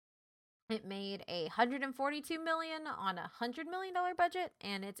 It made $142 million on a $100 million budget,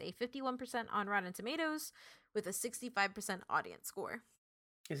 and it's a 51% on Rotten Tomatoes with a 65% audience score.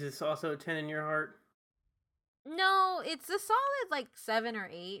 Is this also a 10 in your heart? No, it's a solid 7 or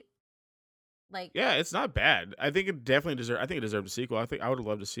 8. Yeah, it's not bad. I think it definitely deserves. I think it deserved a sequel. I think I would have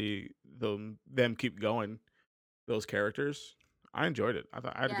loved to see them keep going. Those characters, I enjoyed it. I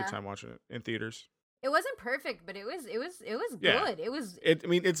had a good time watching it in theaters. It wasn't perfect, but it was Yeah. good. It was I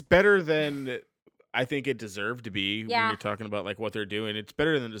mean, it's better than I think it deserved to be. Yeah. When you're talking about what they're doing, it's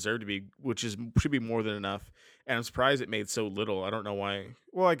better than it deserved to be, which should be more than enough. And I'm surprised it made so little. I don't know why.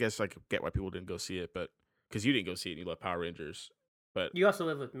 Well, I guess I could get why people didn't go see it, but because you didn't go see it, and you love Power Rangers. But You also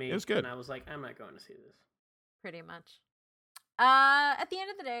live with me. It was good. And I was like, I'm not going to see this. pretty much. At the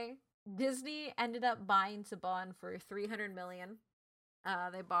end of the day, Disney ended up buying Saban for $300 million.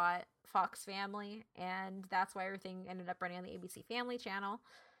 They bought Fox Family, and that's why everything ended up running on the ABC Family channel.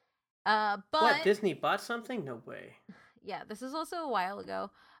 But What, Disney bought something? No way. yeah, this is also a while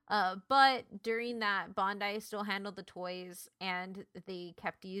ago. But during that, Bandai still handled the toys, and they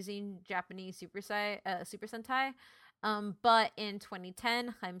kept using Japanese Super Sentai. But in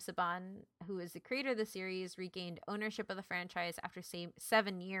 2010, Haim Saban, who is the creator of the series, regained ownership of the franchise after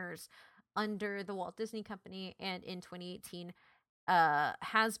 7 years under the Walt Disney Company, and in 2018,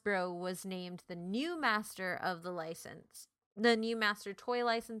 Hasbro was named the new master of the license, the new master toy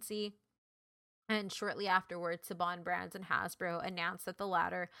licensee. And shortly afterwards, Saban Brands and Hasbro announced that the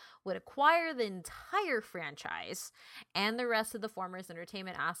latter would acquire the entire franchise and the rest of the former's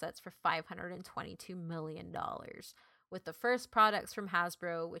entertainment assets for $522 million, with the first products from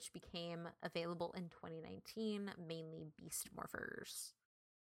Hasbro, which became available in 2019, mainly Beast Morphers.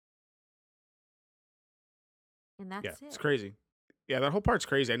 And Yeah, that's it's it. crazy. Yeah, that whole part's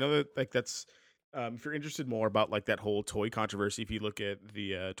crazy. I know that like that's if you're interested more about like that whole toy controversy, if you look at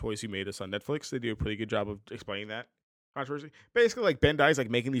the Toys Who Made Us on Netflix, they do a pretty good job of explaining that controversy. Basically, like Bandai's like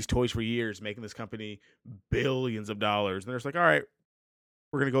making these toys for years, making this company billions of dollars, and they're just like, all right,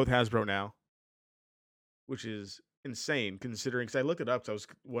 we're gonna go with Hasbro now, which is insane considering. Because I looked it up, so I was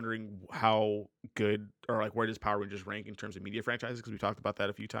wondering how good or like where does Power Rangers rank in terms of media franchises? Because we talked about that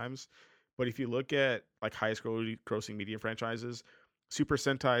a few times. But if you look at like highest grossing media franchises, Super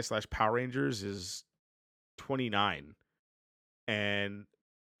Sentai slash Power Rangers is 29, and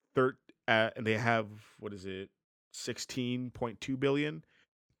and they have what is it, 16.2 billion.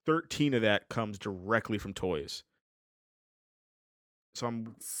 13 of that comes directly from toys. So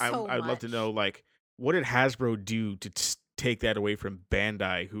So I'd love to know much. like what did Hasbro do to take that away from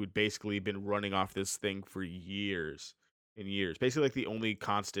Bandai, who had basically been running off this thing for years and years. Basically, like the only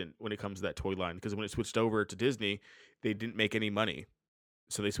constant when it comes to that toy line. Because when it switched over to Disney, they didn't make any money,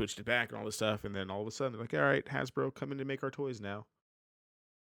 so they switched it back and all this stuff. And then all of a sudden, they're like, "All right, Hasbro, come in to make our toys now."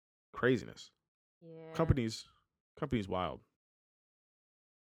 Craziness. Yeah, Companies, companies, wild.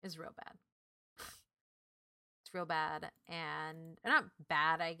 it's real bad. It's real bad, and not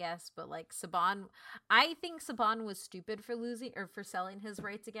bad, I guess, but like Saban, I think Saban was stupid for losing or for selling his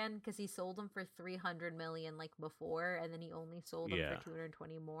rights again, because he sold them for 300 million like before, and then he only sold them for Yeah,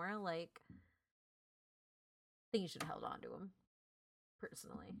 220 more. Like, I think you should have held on to him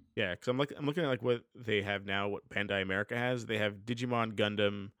personally. yeah. Because I'm looking at like what they have now. What Bandai America has, they have Digimon,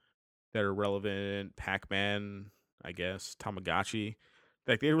 Gundam that are relevant. Pac-Man, I guess, Tamagotchi.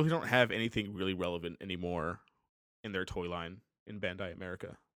 Like they really don't have anything really relevant anymore in their toy line in Bandai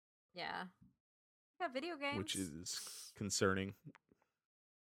America, Yeah, got video which games. is concerning.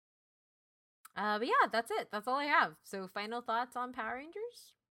 But yeah, that's it. That's all I have. So, final thoughts on Power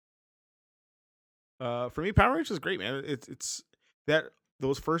Rangers? For me, Power Rangers is great, man. It's that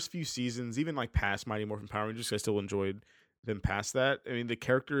those first few seasons, even like past Mighty Morphin Power Rangers, I still enjoyed them past that. I mean, the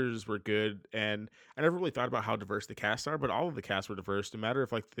characters were good, and I never really thought about how diverse the cast are, but all of the cast were diverse. No matter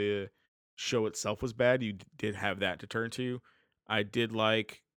if like the show itself was bad, you did have that to turn to. I did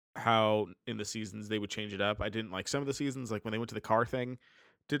like how in the seasons they would change it up. I didn't like some of the seasons, like when they went to the car thing.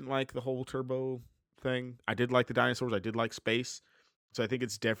 Didn't like the whole turbo thing. I did like the dinosaurs. I did like space. So I think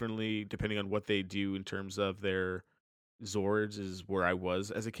it's definitely depending on what they do in terms of their Zords is where I was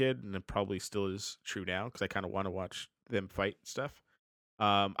as a kid, and it probably still is true now because I kind of want to watch them fight stuff.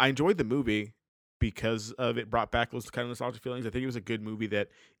 I enjoyed the movie because of it brought back those kind of nostalgia feelings. I think it was a good movie that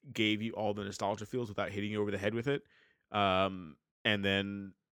gave you all the nostalgia feels without hitting you over the head with it. And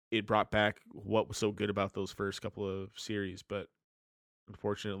then it brought back what was so good about those first couple of series, but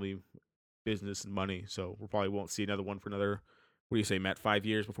unfortunately, business and money. So we probably won't see another one for another. What do you say, Matt? 5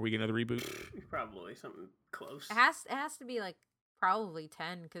 years before we get another reboot? Probably something close. It has to be like probably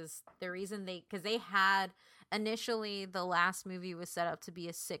 10, because they had initially, the last movie was set up to be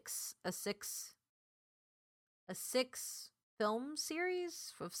a six film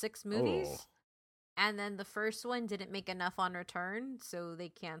series of 6 movies, Oh, and then the first one didn't make enough on return, so they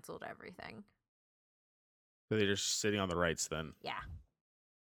canceled everything. so they're just sitting on the rights then. Yeah,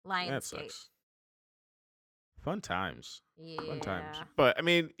 That Lionsgate. sucks. Fun times. Fun times. Yeah. But I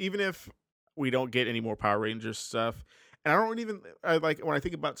mean, even if we don't get any more Power Rangers stuff, and I like when I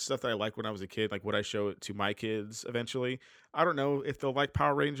think about stuff that I liked when I was a kid, like would I show it to my kids eventually? I don't know if they'll like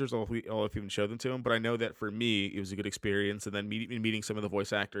Power Rangers or if even show them to them, but I know that for me, it was a good experience. And then meeting some of the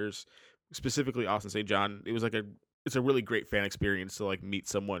voice actors, specifically Austin St. John, it's a really great fan experience to like meet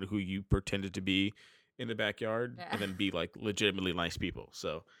someone who you pretended to be in the backyard Yeah. and then be like legitimately nice people.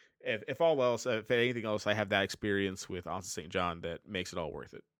 So if all else, if anything else, I have that experience with Austin St. John that makes it all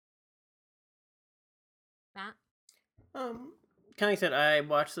worth it. Matt? Um, kind of said, I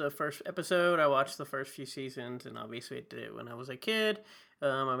watched the first episode. I watched the first few seasons, and obviously I did it when I was a kid.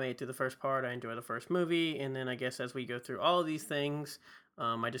 I made it to the first part. I enjoyed the first movie, and then I guess as we go through all of these things,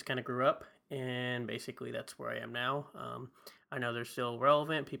 I just kind of grew up, and basically that's where I am now. I know they're still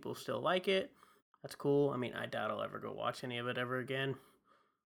relevant. People still like it. That's cool. I mean, I doubt I'll ever go watch any of it ever again.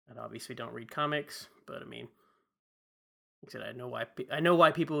 I obviously don't read comics, but I mean, Like I said, I know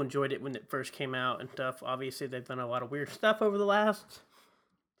why people enjoyed it when it first came out and stuff. Obviously, they've done a lot of weird stuff over the last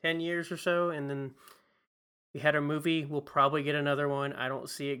 10 years or so, and then we had a movie. We'll probably get another one. I don't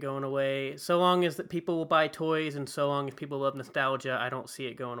see it going away. So long as that people will buy toys, and so long as people love nostalgia, I don't see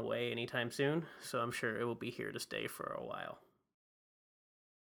it going away anytime soon. So I'm sure it will be here to stay for a while.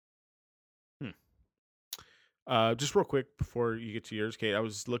 Just real quick before you get to yours, Kate, I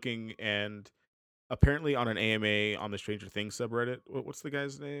was looking and apparently on an AMA on the Stranger Things subreddit, what's the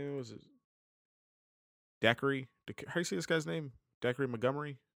guy's name? Was it Dackery? How do you say this guy's name? Dackery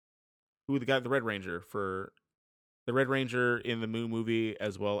Montgomery? Who the Red Ranger for the Red Ranger in the Moo movie,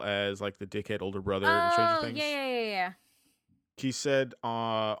 as well as like the dickhead older brother in Stranger Things. Yeah. He said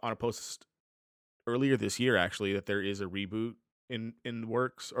on a post earlier this year, actually, that there is a reboot in the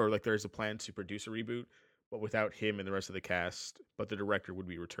works, or like there's a plan to produce a reboot, but without him and the rest of the cast. But the director would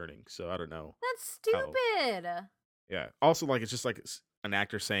be returning, so I don't know. That's stupid. Yeah. Also, like it's just like an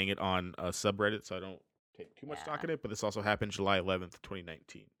actor saying it on a subreddit, so I don't take too much stock in it. But this also happened July 11th,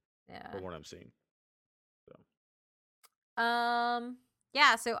 2019. Yeah. From what I'm seeing.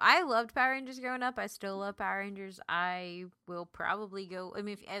 Yeah, so I loved Power Rangers growing up. I still love Power Rangers. I will probably go. I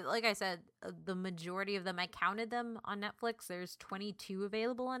mean, like I said, the majority of them, I counted them on Netflix. There's 22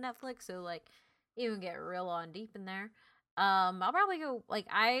 available on Netflix, so like you can get real on deep in there. I'll probably go like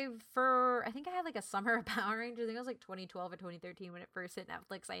I think I had like a summer of Power Rangers. I think it was like 2012 or 2013 when it first hit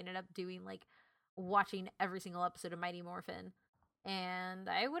Netflix. I ended up doing like watching every single episode of Mighty Morphin. And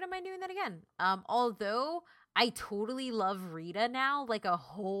I wouldn't mind doing that again. Although I totally love Rita now, like a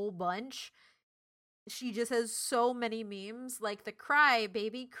whole bunch. She just has so many memes, like the cry,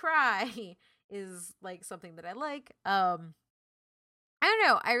 baby, cry is like something that I like. I don't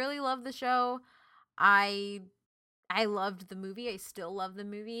know. I really love the show. I loved the movie. I still love the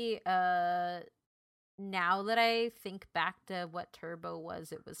movie. Now that I think back to what Turbo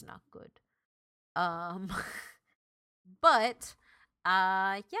was, it was not good. But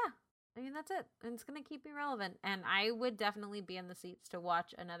yeah, I mean that's it. And it's gonna keep me relevant, and I would definitely be in the seats to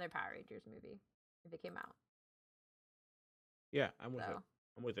watch another Power Rangers movie if it came out. Yeah, I'm with it.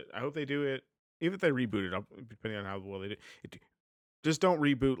 I'm with it. I hope they do it. Even if they reboot it, depending on how well they do it, just don't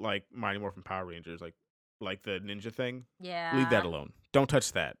reboot like Mighty Morphin Power Rangers, like the ninja thing. Yeah, leave that alone. Don't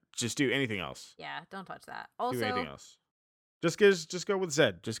touch that. Just do anything else. Yeah, don't touch that. Also, do anything else. Just go with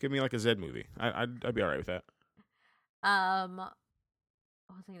Zed. Just give me like a Zed movie. I'd be all right with that.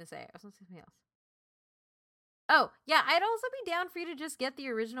 What was I gonna say? I was gonna say something else. Oh, yeah, I'd also be down for you to just get the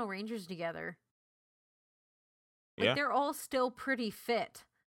original Rangers together. Like, yeah. They're all still pretty fit.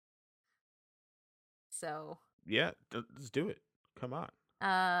 So. Yeah, let's do it. Come on.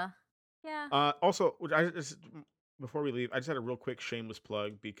 Yeah. Also, before we leave, I just had a real quick shameless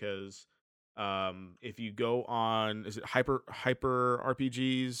plug because if you go on, is it Hyper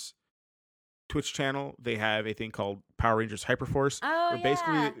RPG's Twitch channel, they have a thing called Power Rangers Hyperforce. Oh, where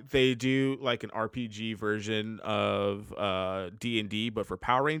basically they do like an RPG version of D&D, but for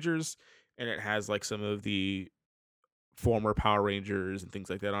Power Rangers, and it has like some of the former Power Rangers and things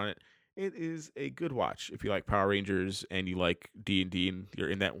like that on it. It is a good watch if you like Power Rangers and you like D&D and you're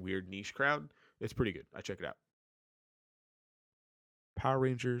in that weird niche crowd. It's pretty good. I check it out. Power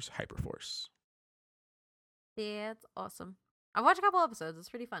Rangers Hyperforce. Yeah, it's awesome. I've watched a couple episodes. It's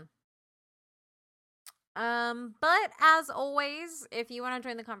pretty fun. But as always, if you want to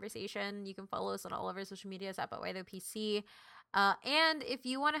join the conversation, you can follow us on all of our social medias at ButWhyThough.PC. And if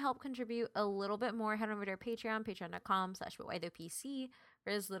you want to help contribute a little bit more, head over to our Patreon, patreon.com/ButWhyThough.PC. For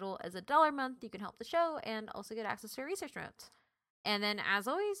as little as $1 a month, you can help the show and also get access to our research notes. And then, as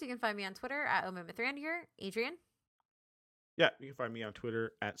always, you can find me on Twitter at Omemithrandir. Adrian? Yeah, you can find me on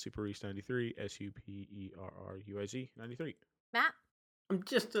Twitter at Superruiz93, SUPERRUIZ 93. Matt? I'm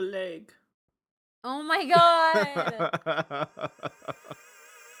just a leg. Oh my god!